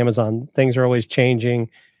have with Amazon. Things are always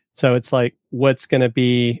changing. So it's like, what's going to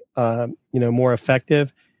be, more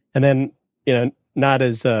effective? And then, not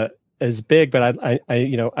as big, but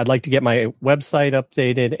I'd like to get my website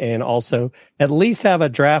updated and also at least have a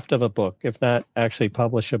draft of a book, if not actually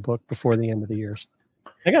publish a book before the end of the year.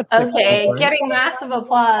 I got getting massive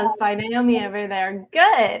applause by Naomi over there.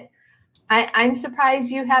 Good. I'm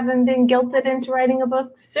surprised you haven't been guilted into writing a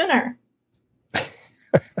book sooner.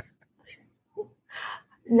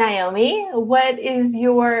 Naomi, what is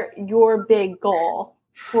your big goal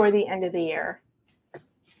for the end of the year?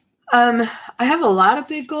 I have a lot of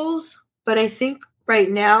big goals, but I think right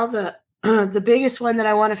now the biggest one that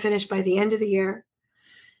I want to finish by the end of the year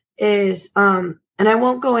is, and I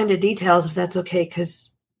won't go into details if that's okay, because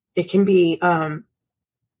it can be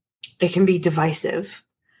divisive,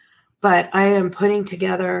 but I am putting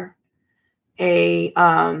together a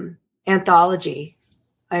anthology.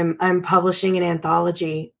 I'm publishing an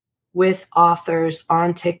anthology with authors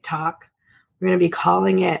on TikTok. We're going to be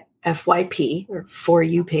calling it FYP, or For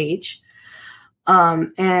You page.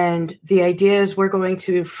 And the idea is we're going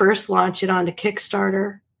to first launch it onto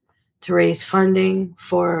Kickstarter to raise funding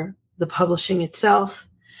for the publishing itself.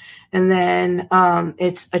 And then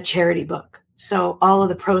it's a charity book. So all of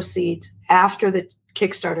the proceeds after the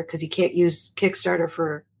Kickstarter, because you can't use Kickstarter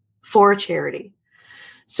for charity.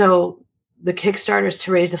 So the Kickstarter is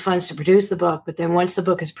to raise the funds to produce the book. But then once the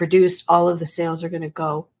book is produced, all of the sales are going to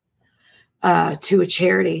go to a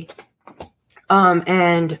charity.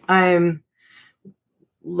 And I'm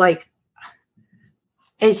like,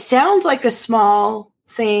 it sounds like a small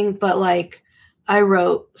thing, but like I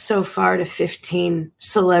wrote so far to 15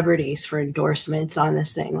 celebrities for endorsements on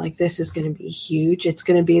this thing. Like, this is going to be huge. It's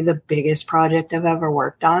going to be the biggest project I've ever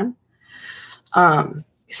worked on.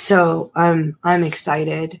 So I'm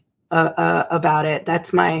excited about it.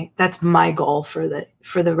 That's my goal for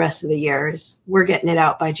the rest of the year is we're getting it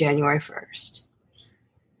out by January 1st.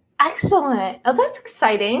 Excellent. Oh, that's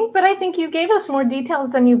exciting. But I think you gave us more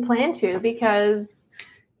details than you planned to, because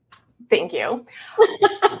thank you.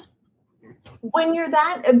 When you're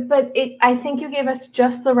I think you gave us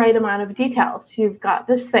just the right amount of details. You've got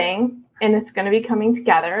this thing and it's going to be coming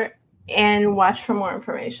together, and watch for more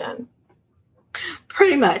information.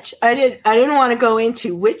 Pretty much. I didn't want to go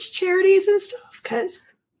into which charities and stuff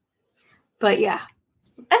but yeah.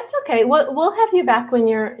 That's okay. We'll have you back when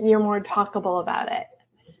you're more talkable about it.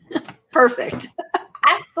 Perfect.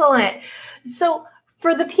 Excellent. So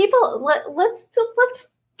for the people, let's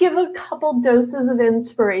give a couple doses of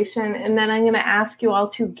inspiration, and then I'm going to ask you all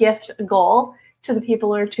to gift a goal to the people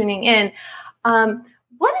who are tuning in.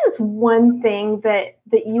 What is one thing that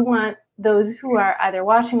you want those who are either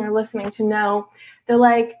watching or listening to know? They're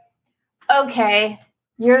like, okay,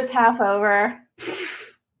 year's half over.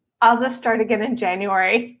 I'll just start again in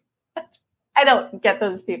January. I don't get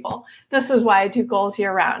those people. This is why I do goals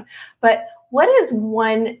year round. But what is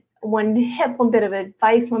one bit of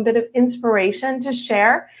advice, one bit of inspiration to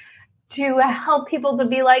share to help people to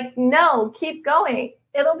be like, no, keep going.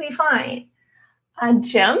 It'll be fine.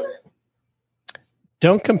 Jim?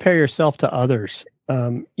 Don't compare yourself to others.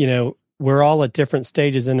 We're all at different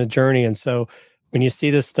stages in the journey. And so when you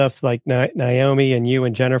see this stuff like Naomi and you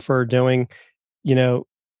and Jennifer are doing,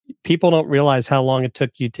 people don't realize how long it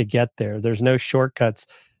took you to get there. There's no shortcuts.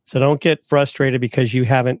 So don't get frustrated because you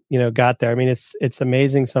haven't, got there. I mean, it's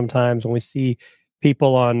amazing sometimes when we see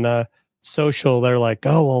people on social, they're like,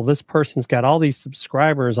 oh, well, this person's got all these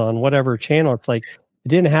subscribers on whatever channel. It's like, it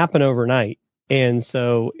didn't happen overnight. And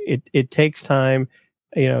so it takes time,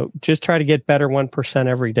 just try to get better 1%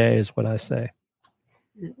 every day is what I say.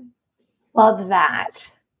 Love that.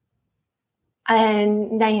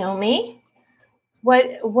 And Naomi,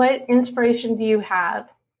 what inspiration do you have?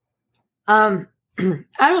 I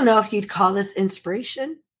don't know if you'd call this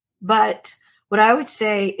inspiration, but what I would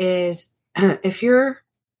say is if you're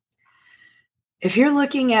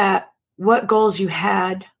looking at what goals you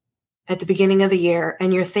had at the beginning of the year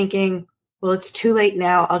and you're thinking, well, it's too late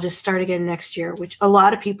now, I'll just start again next year, which a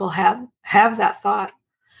lot of people have that thought.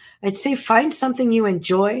 I'd say find something you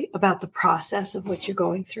enjoy about the process of what you're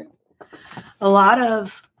going through. A lot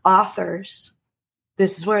of authors,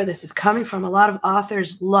 this is where this is coming from, a lot of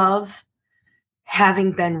authors love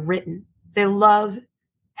having been written. They love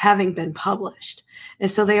having been published.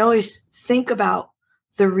 And so they always think about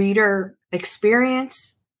the reader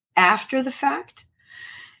experience after the fact.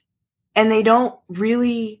 And they don't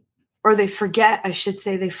really, or they forget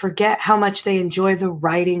how much they enjoy the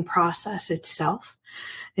writing process itself.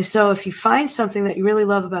 And so if you find something that you really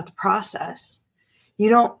love about the process, you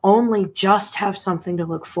don't only just have something to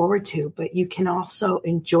look forward to, but you can also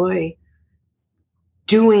enjoy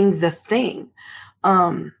doing the thing.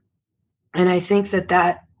 And I think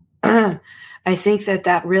that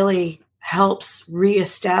really helps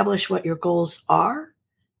reestablish what your goals are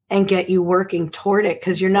and get you working toward it,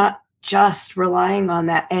 because you're not just relying on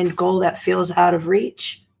that end goal that feels out of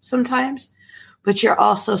reach sometimes, but you're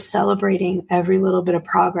also celebrating every little bit of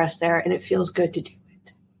progress there, and it feels good to do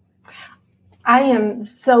it. I am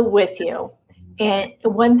so with you. And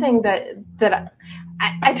one thing that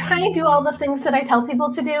I try to do all the things that I tell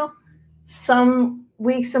people to do, some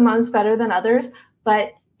weeks and months better than others,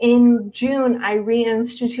 but in June, I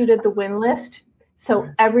reinstituted the win list. So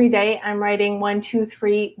every day I'm writing 1, 2,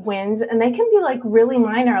 3 wins, and they can be like really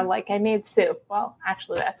minor, like I made soup. Well,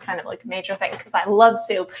 actually, that's kind of like a major thing because I love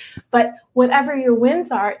soup. But whatever your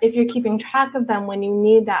wins are, if you're keeping track of them when you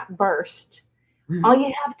need that burst, all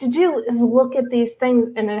you have to do is look at these things,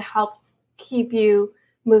 and it helps keep you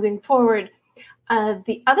moving forward.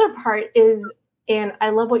 The other part is, and I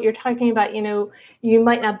love what you're talking about, you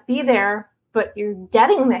might not be there, but you're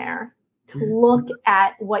getting there to look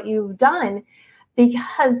at what you've done.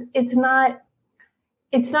 Because it's not,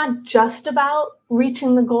 it's not just about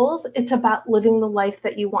reaching the goals. It's about living the life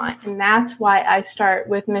that you want. And that's why I start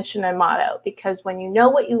with mission and motto, because when you know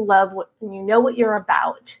what you love, when you know what you're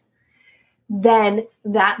about, then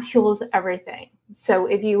that fuels everything. So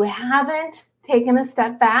if you haven't taken a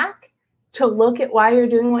step back to look at why you're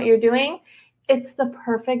doing what you're doing, it's the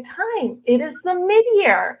perfect time. It is the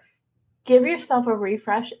mid-year. Give yourself a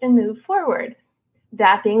refresh and move forward.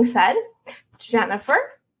 That being said, Jennifer,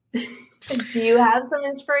 do you have some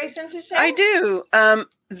inspiration to share? I do.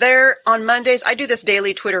 There on Mondays, I do this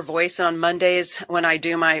daily Twitter voice. And on Mondays, when I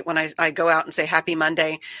go out and say Happy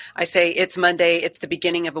Monday, I say it's Monday. It's the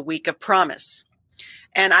beginning of a week of promise.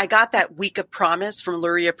 And I got that week of promise from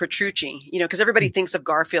Luria Petrucci, because everybody thinks of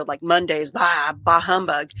Garfield like Mondays, bah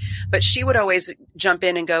humbug. But she would always jump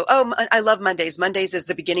in and go, oh, I love Mondays. Mondays is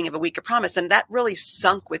the beginning of a week of promise. And that really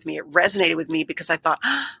sunk with me. It resonated with me because I thought,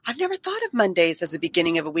 I've never thought of Mondays as the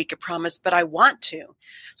beginning of a week of promise, but I want to.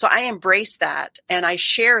 So I embrace that and I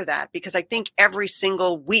share that because I think every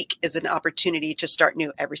single week is an opportunity to start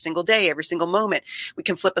new. Every single day, every single moment, we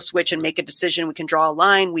can flip a switch and make a decision. We can draw a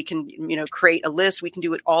line. We can, create a list. We can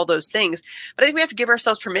do it, all those things. But I think we have to give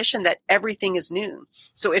ourselves permission that everything is new.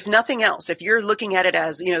 So if nothing else, if you're looking at it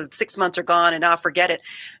as, 6 months are gone and I'll forget it,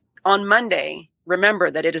 on Monday, remember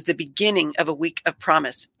that it is the beginning of a week of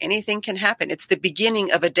promise. Anything can happen. It's the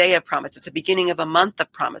beginning of a day of promise. It's the beginning of a month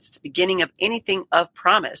of promise. It's the beginning of anything of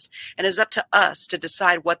promise. And it's up to us to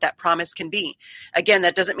decide what that promise can be. Again,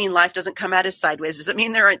 that doesn't mean life doesn't come at us sideways. It doesn't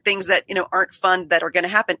mean there aren't things that, aren't fun that are going to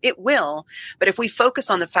happen. It will. But if we focus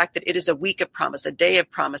on the fact that it is a week of promise, a day of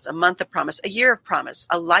promise, a month of promise, a year of promise,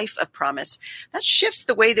 a life of promise, that shifts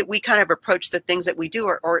the way that we kind of approach the things that we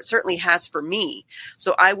do, or it certainly has for me.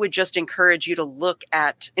 So I would just encourage you to look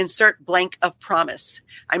at insert blank of promise.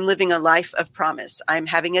 I'm living a life of promise. I'm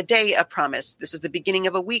having a day of promise. This is the beginning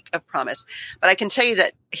of a week of promise. But I can tell you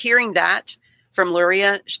that hearing that from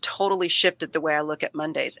Luria totally shifted the way I look at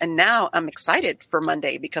Mondays. And now I'm excited for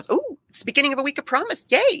Monday because, it's the beginning of a week of promise.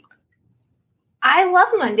 Yay. I love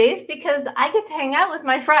Mondays because I get to hang out with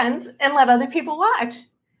my friends and let other people watch.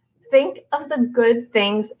 Think of the good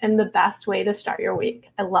things and the best way to start your week.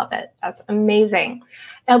 I love it. That's amazing.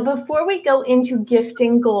 Now, before we go into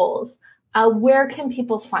gifting goals, where can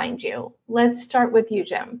people find you? Let's start with you,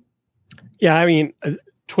 Jim. Yeah,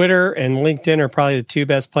 Twitter and LinkedIn are probably the two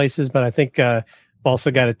best places, but I think I've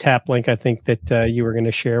also got a tap link, I think, that you were going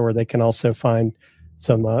to share where they can also find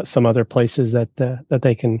some other places that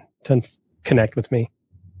they can connect with me.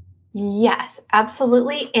 Yes,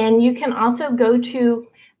 absolutely. And you can also go to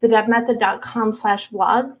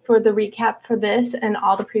thedebmethod.com/blog for the recap for this and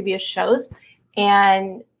all the previous shows,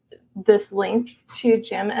 and this link to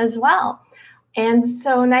Jim as well. And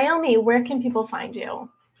so, Naomi, where can people find you?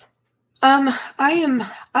 I'm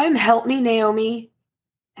Help Me Naomi,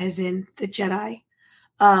 as in the Jedi,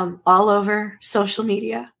 all over social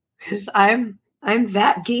media because I'm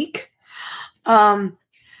that geek. My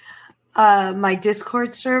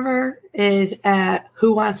Discord server is at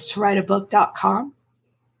whowantstowriteabook.com.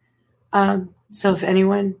 So if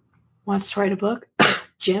anyone wants to write a book,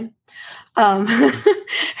 Jim,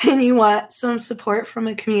 and you want some support from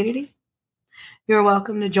a community, you're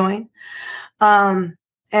welcome to join.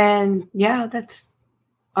 And yeah, that's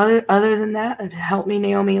other than that, Help Me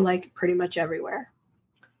Naomi, like pretty much everywhere.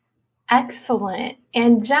 Excellent.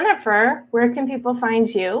 And Jennifer, where can people find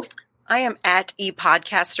you? I am at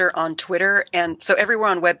ePodcaster on Twitter. And so everywhere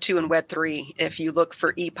on Web 2 and Web 3, if you look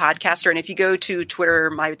for ePodcaster, and if you go to Twitter,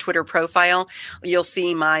 my Twitter profile, you'll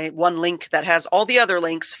see my one link that has all the other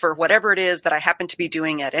links for whatever it is that I happen to be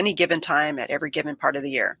doing at any given time at every given part of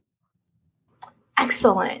the year.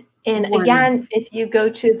 Excellent. And again, if you go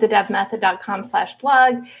to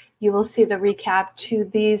thedebmethod.com/blog, you will see the recap to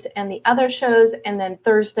these and the other shows. And then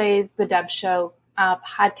Thursdays, the Deb Show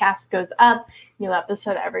podcast goes up, new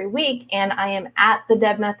episode every week. And I am at the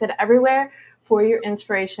Deb Method everywhere for your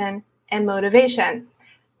inspiration and motivation.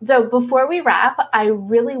 So before we wrap, I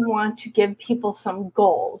really want to give people some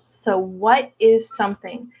goals. So what is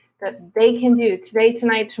something that they can do today,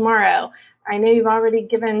 tonight, tomorrow? I know you've already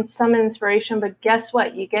given some inspiration, but guess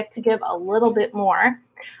what? You get to give a little bit more.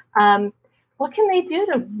 What can they do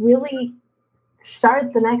to really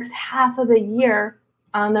start the next half of the year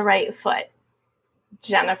on the right foot?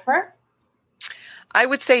 Jennifer? I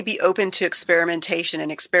would say be open to experimentation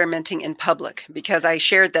and experimenting in public, because I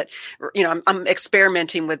shared that, I'm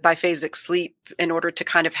experimenting with biphasic sleep in order to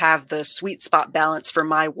kind of have the sweet spot balance for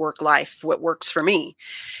my work life, what works for me.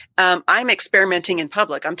 I'm experimenting in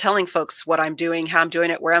public. I'm telling folks what I'm doing, how I'm doing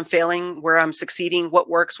it, where I'm failing, where I'm succeeding, what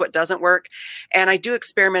works, what doesn't work. And I do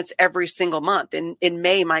experiments every single month. In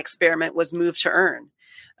May, my experiment was move to earn.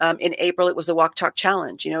 In April, it was the Walk Talk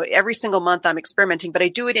Challenge. Every single month I'm experimenting, but I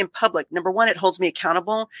do it in public. Number one, it holds me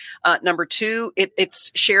accountable. Number two, it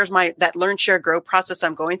shares that learn, share, grow process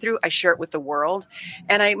I'm going through. I share it with the world.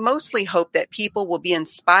 And I mostly hope that people will be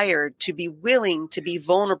inspired to be willing to be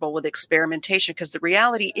vulnerable with experimentation, because the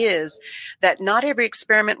reality is that not every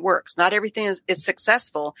experiment works. Not everything is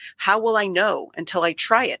successful. How will I know until I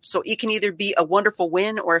try it? So it can either be a wonderful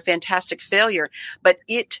win or a fantastic failure, but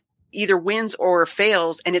it either wins or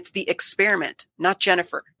fails. And it's the experiment, not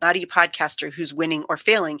Jennifer, not a podcaster who's winning or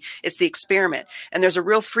failing. It's the experiment. And there's a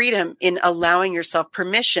real freedom in allowing yourself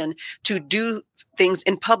permission to do things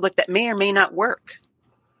in public that may or may not work.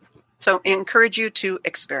 So I encourage you to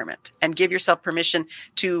experiment and give yourself permission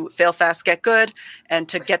to fail fast, get good, and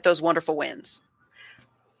to get those wonderful wins.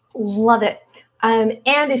 Love it. And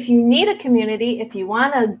if you need a community, if you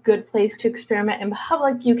want a good place to experiment in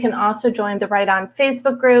public, you can also join the Right On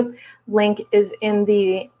Facebook group. Link is in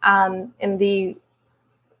the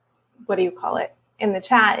what do you call it? In the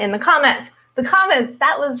chat, in the comments. The comments,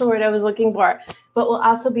 that was the word I was looking for. But will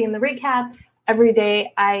also be in the recap. Every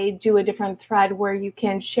day I do a different thread where you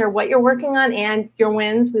can share what you're working on and your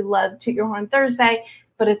wins. We love Toot Your Horn Thursday,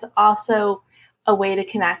 but it's also a way to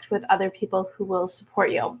connect with other people who will support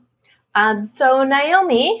you. So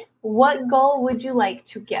Naomi, what goal would you like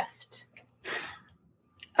to gift?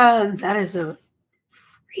 That is a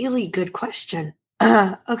really good question.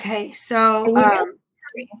 Okay, so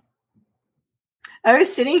I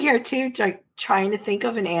was sitting here too, like trying to think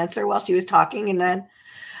of an answer while she was talking, and then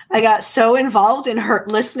I got so involved in her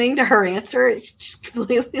listening to her answer, it just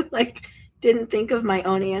completely didn't think of my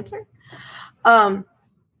own answer.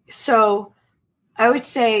 So I would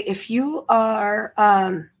say if you are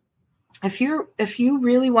if you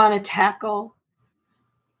really want to tackle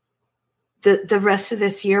the rest of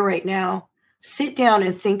this year right now, sit down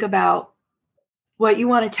and think about what you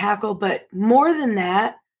want to tackle. But more than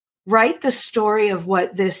that, write the story of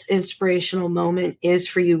what this inspirational moment is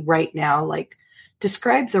for you right now. Like,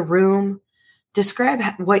 describe the room, describe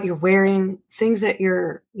what you're wearing, things that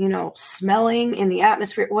you're, smelling in the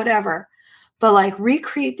atmosphere, whatever. But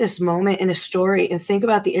recreate this moment in a story and think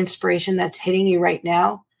about the inspiration that's hitting you right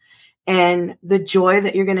now and the joy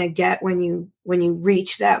that you're going to get when you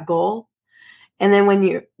reach that goal. And then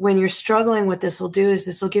when you're struggling, what this will do is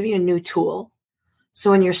this will give you a new tool. So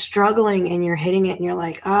when you're struggling and you're hitting it and you're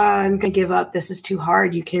like, I'm going to give up, this is too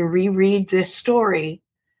hard, you can reread this story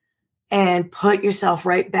and put yourself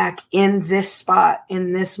right back in this spot,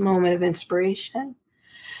 in this moment of inspiration,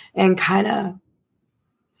 and kind of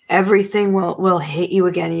everything will hit you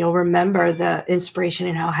again. You'll remember the inspiration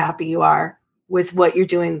and how happy you are with what you're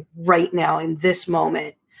doing right now in this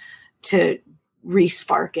moment to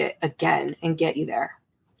re-spark it again and get you there.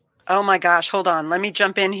 Oh my gosh, hold on. Let me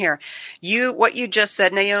jump in here. What you just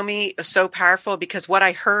said, Naomi, is so powerful, because what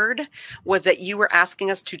I heard was that you were asking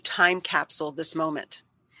us to time capsule this moment.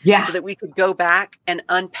 Yeah. So that we could go back and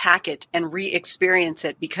unpack it and re-experience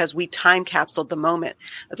it, because we time capsuled the moment.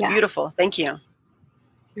 That's beautiful. Thank you.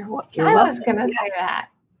 You're welcome. I was going to say that.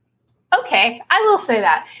 Okay, I will say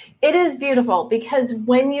that. It is beautiful, because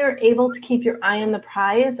when you're able to keep your eye on the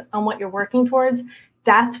prize, on what you're working towards,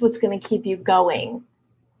 that's what's going to keep you going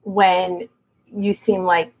when you seem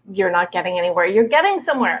like you're not getting anywhere. You're getting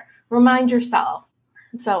somewhere. Remind yourself.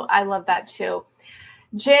 So I love that too.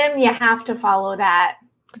 Jim, you have to follow that.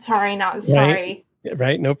 Sorry, not sorry.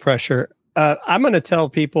 Right. No pressure. I'm going to tell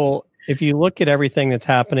people, if you look at everything that's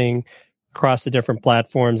happening across the different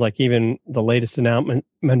platforms, like even the latest announcement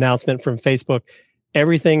from Facebook,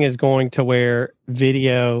 everything is going to where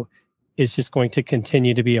video is just going to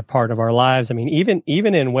continue to be a part of our lives. I mean,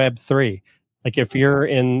 even in Web3, like if you're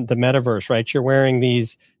in the metaverse, right, you're wearing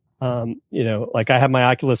these, like I have my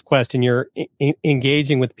Oculus Quest, and you're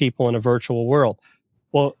engaging with people in a virtual world.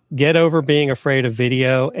 Well, get over being afraid of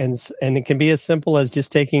video, and it can be as simple as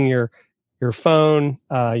just taking your phone,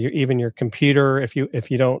 even your computer. If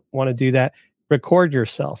you don't want to do that, record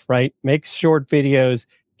yourself, right? Make short videos.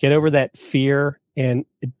 Get over that fear, and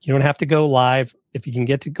you don't have to go live. If you can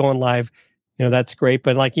get to going live, that's great.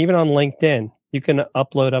 But like even on LinkedIn, you can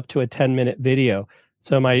upload up to a 10-minute video.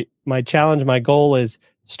 So my challenge, my goal is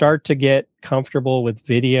start to get comfortable with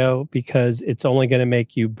video, because it's only going to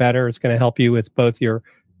make you better. It's going to help you with both your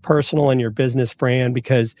personal and your business brand,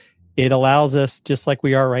 because it allows us, just like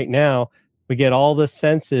we are right now, we get all the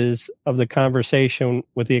senses of the conversation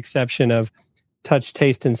with the exception of touch,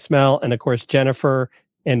 taste, and smell. And of course, Jennifer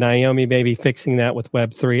and Naomi may be fixing that with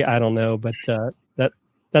Web3. I don't know, but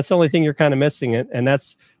that's the only thing you're kind of missing. And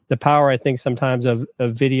that's the power, I think, sometimes of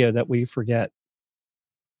video that we forget.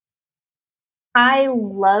 I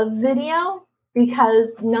love video. because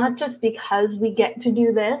not just because we get to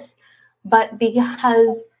do this, but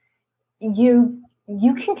because you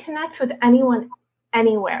can connect with anyone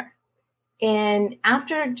anywhere. And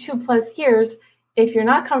after 2+ years, if you're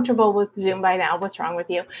not comfortable with Zoom by now, what's wrong with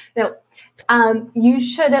you? No, you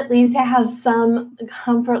should at least have some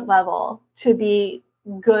comfort level to be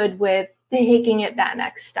good with taking it that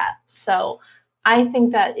next step. So I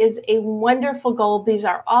think that is a wonderful goal. These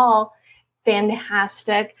are all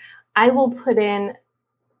fantastic. I will put in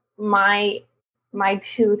my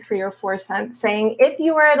 2, 3, or 4 cents saying, if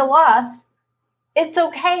you are at a loss, it's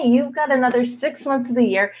okay. You've got another 6 months of the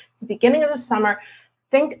year. It's the beginning of the summer.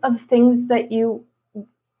 Think of things that you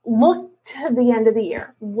look to the end of the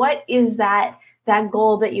year. What is that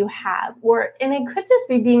goal that you have? And it could just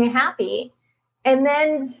be being happy, and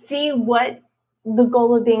then see what the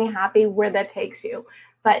goal of being happy, where that takes you.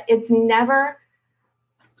 But it's never,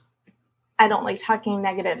 I don't like talking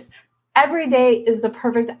negatives. Every day is the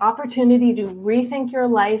perfect opportunity to rethink your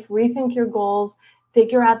life, rethink your goals,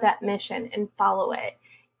 figure out that mission and follow it.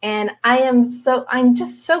 And I'm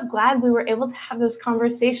just so glad we were able to have this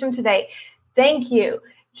conversation today. Thank you,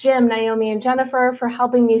 Jim, Naomi, and Jennifer, for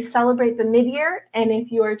helping me celebrate the mid-year. And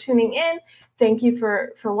if you are tuning in, thank you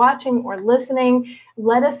for watching or listening.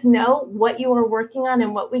 Let us know what you are working on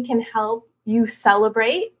and what we can help you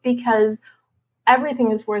celebrate, because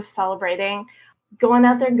everything is worth celebrating. Go on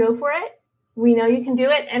out there, go for it. We know you can do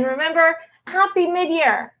it. And remember, happy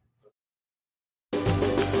mid-year.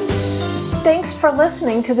 Thanks for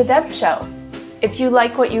listening to The Deb Show. If you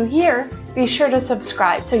like what you hear, be sure to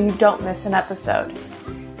subscribe so you don't miss an episode.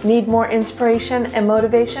 Need more inspiration and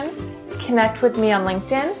motivation? Connect with me on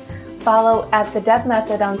LinkedIn, follow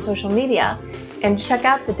 @TheDebMethod on social media, and check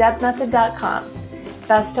out thedebmethod.com.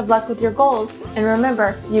 Best of luck with your goals, and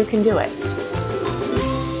remember, you can do it.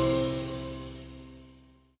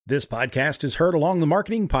 This podcast is heard along the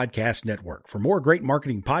Marketing Podcast Network. For more great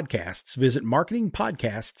marketing podcasts, visit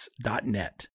marketingpodcasts.net.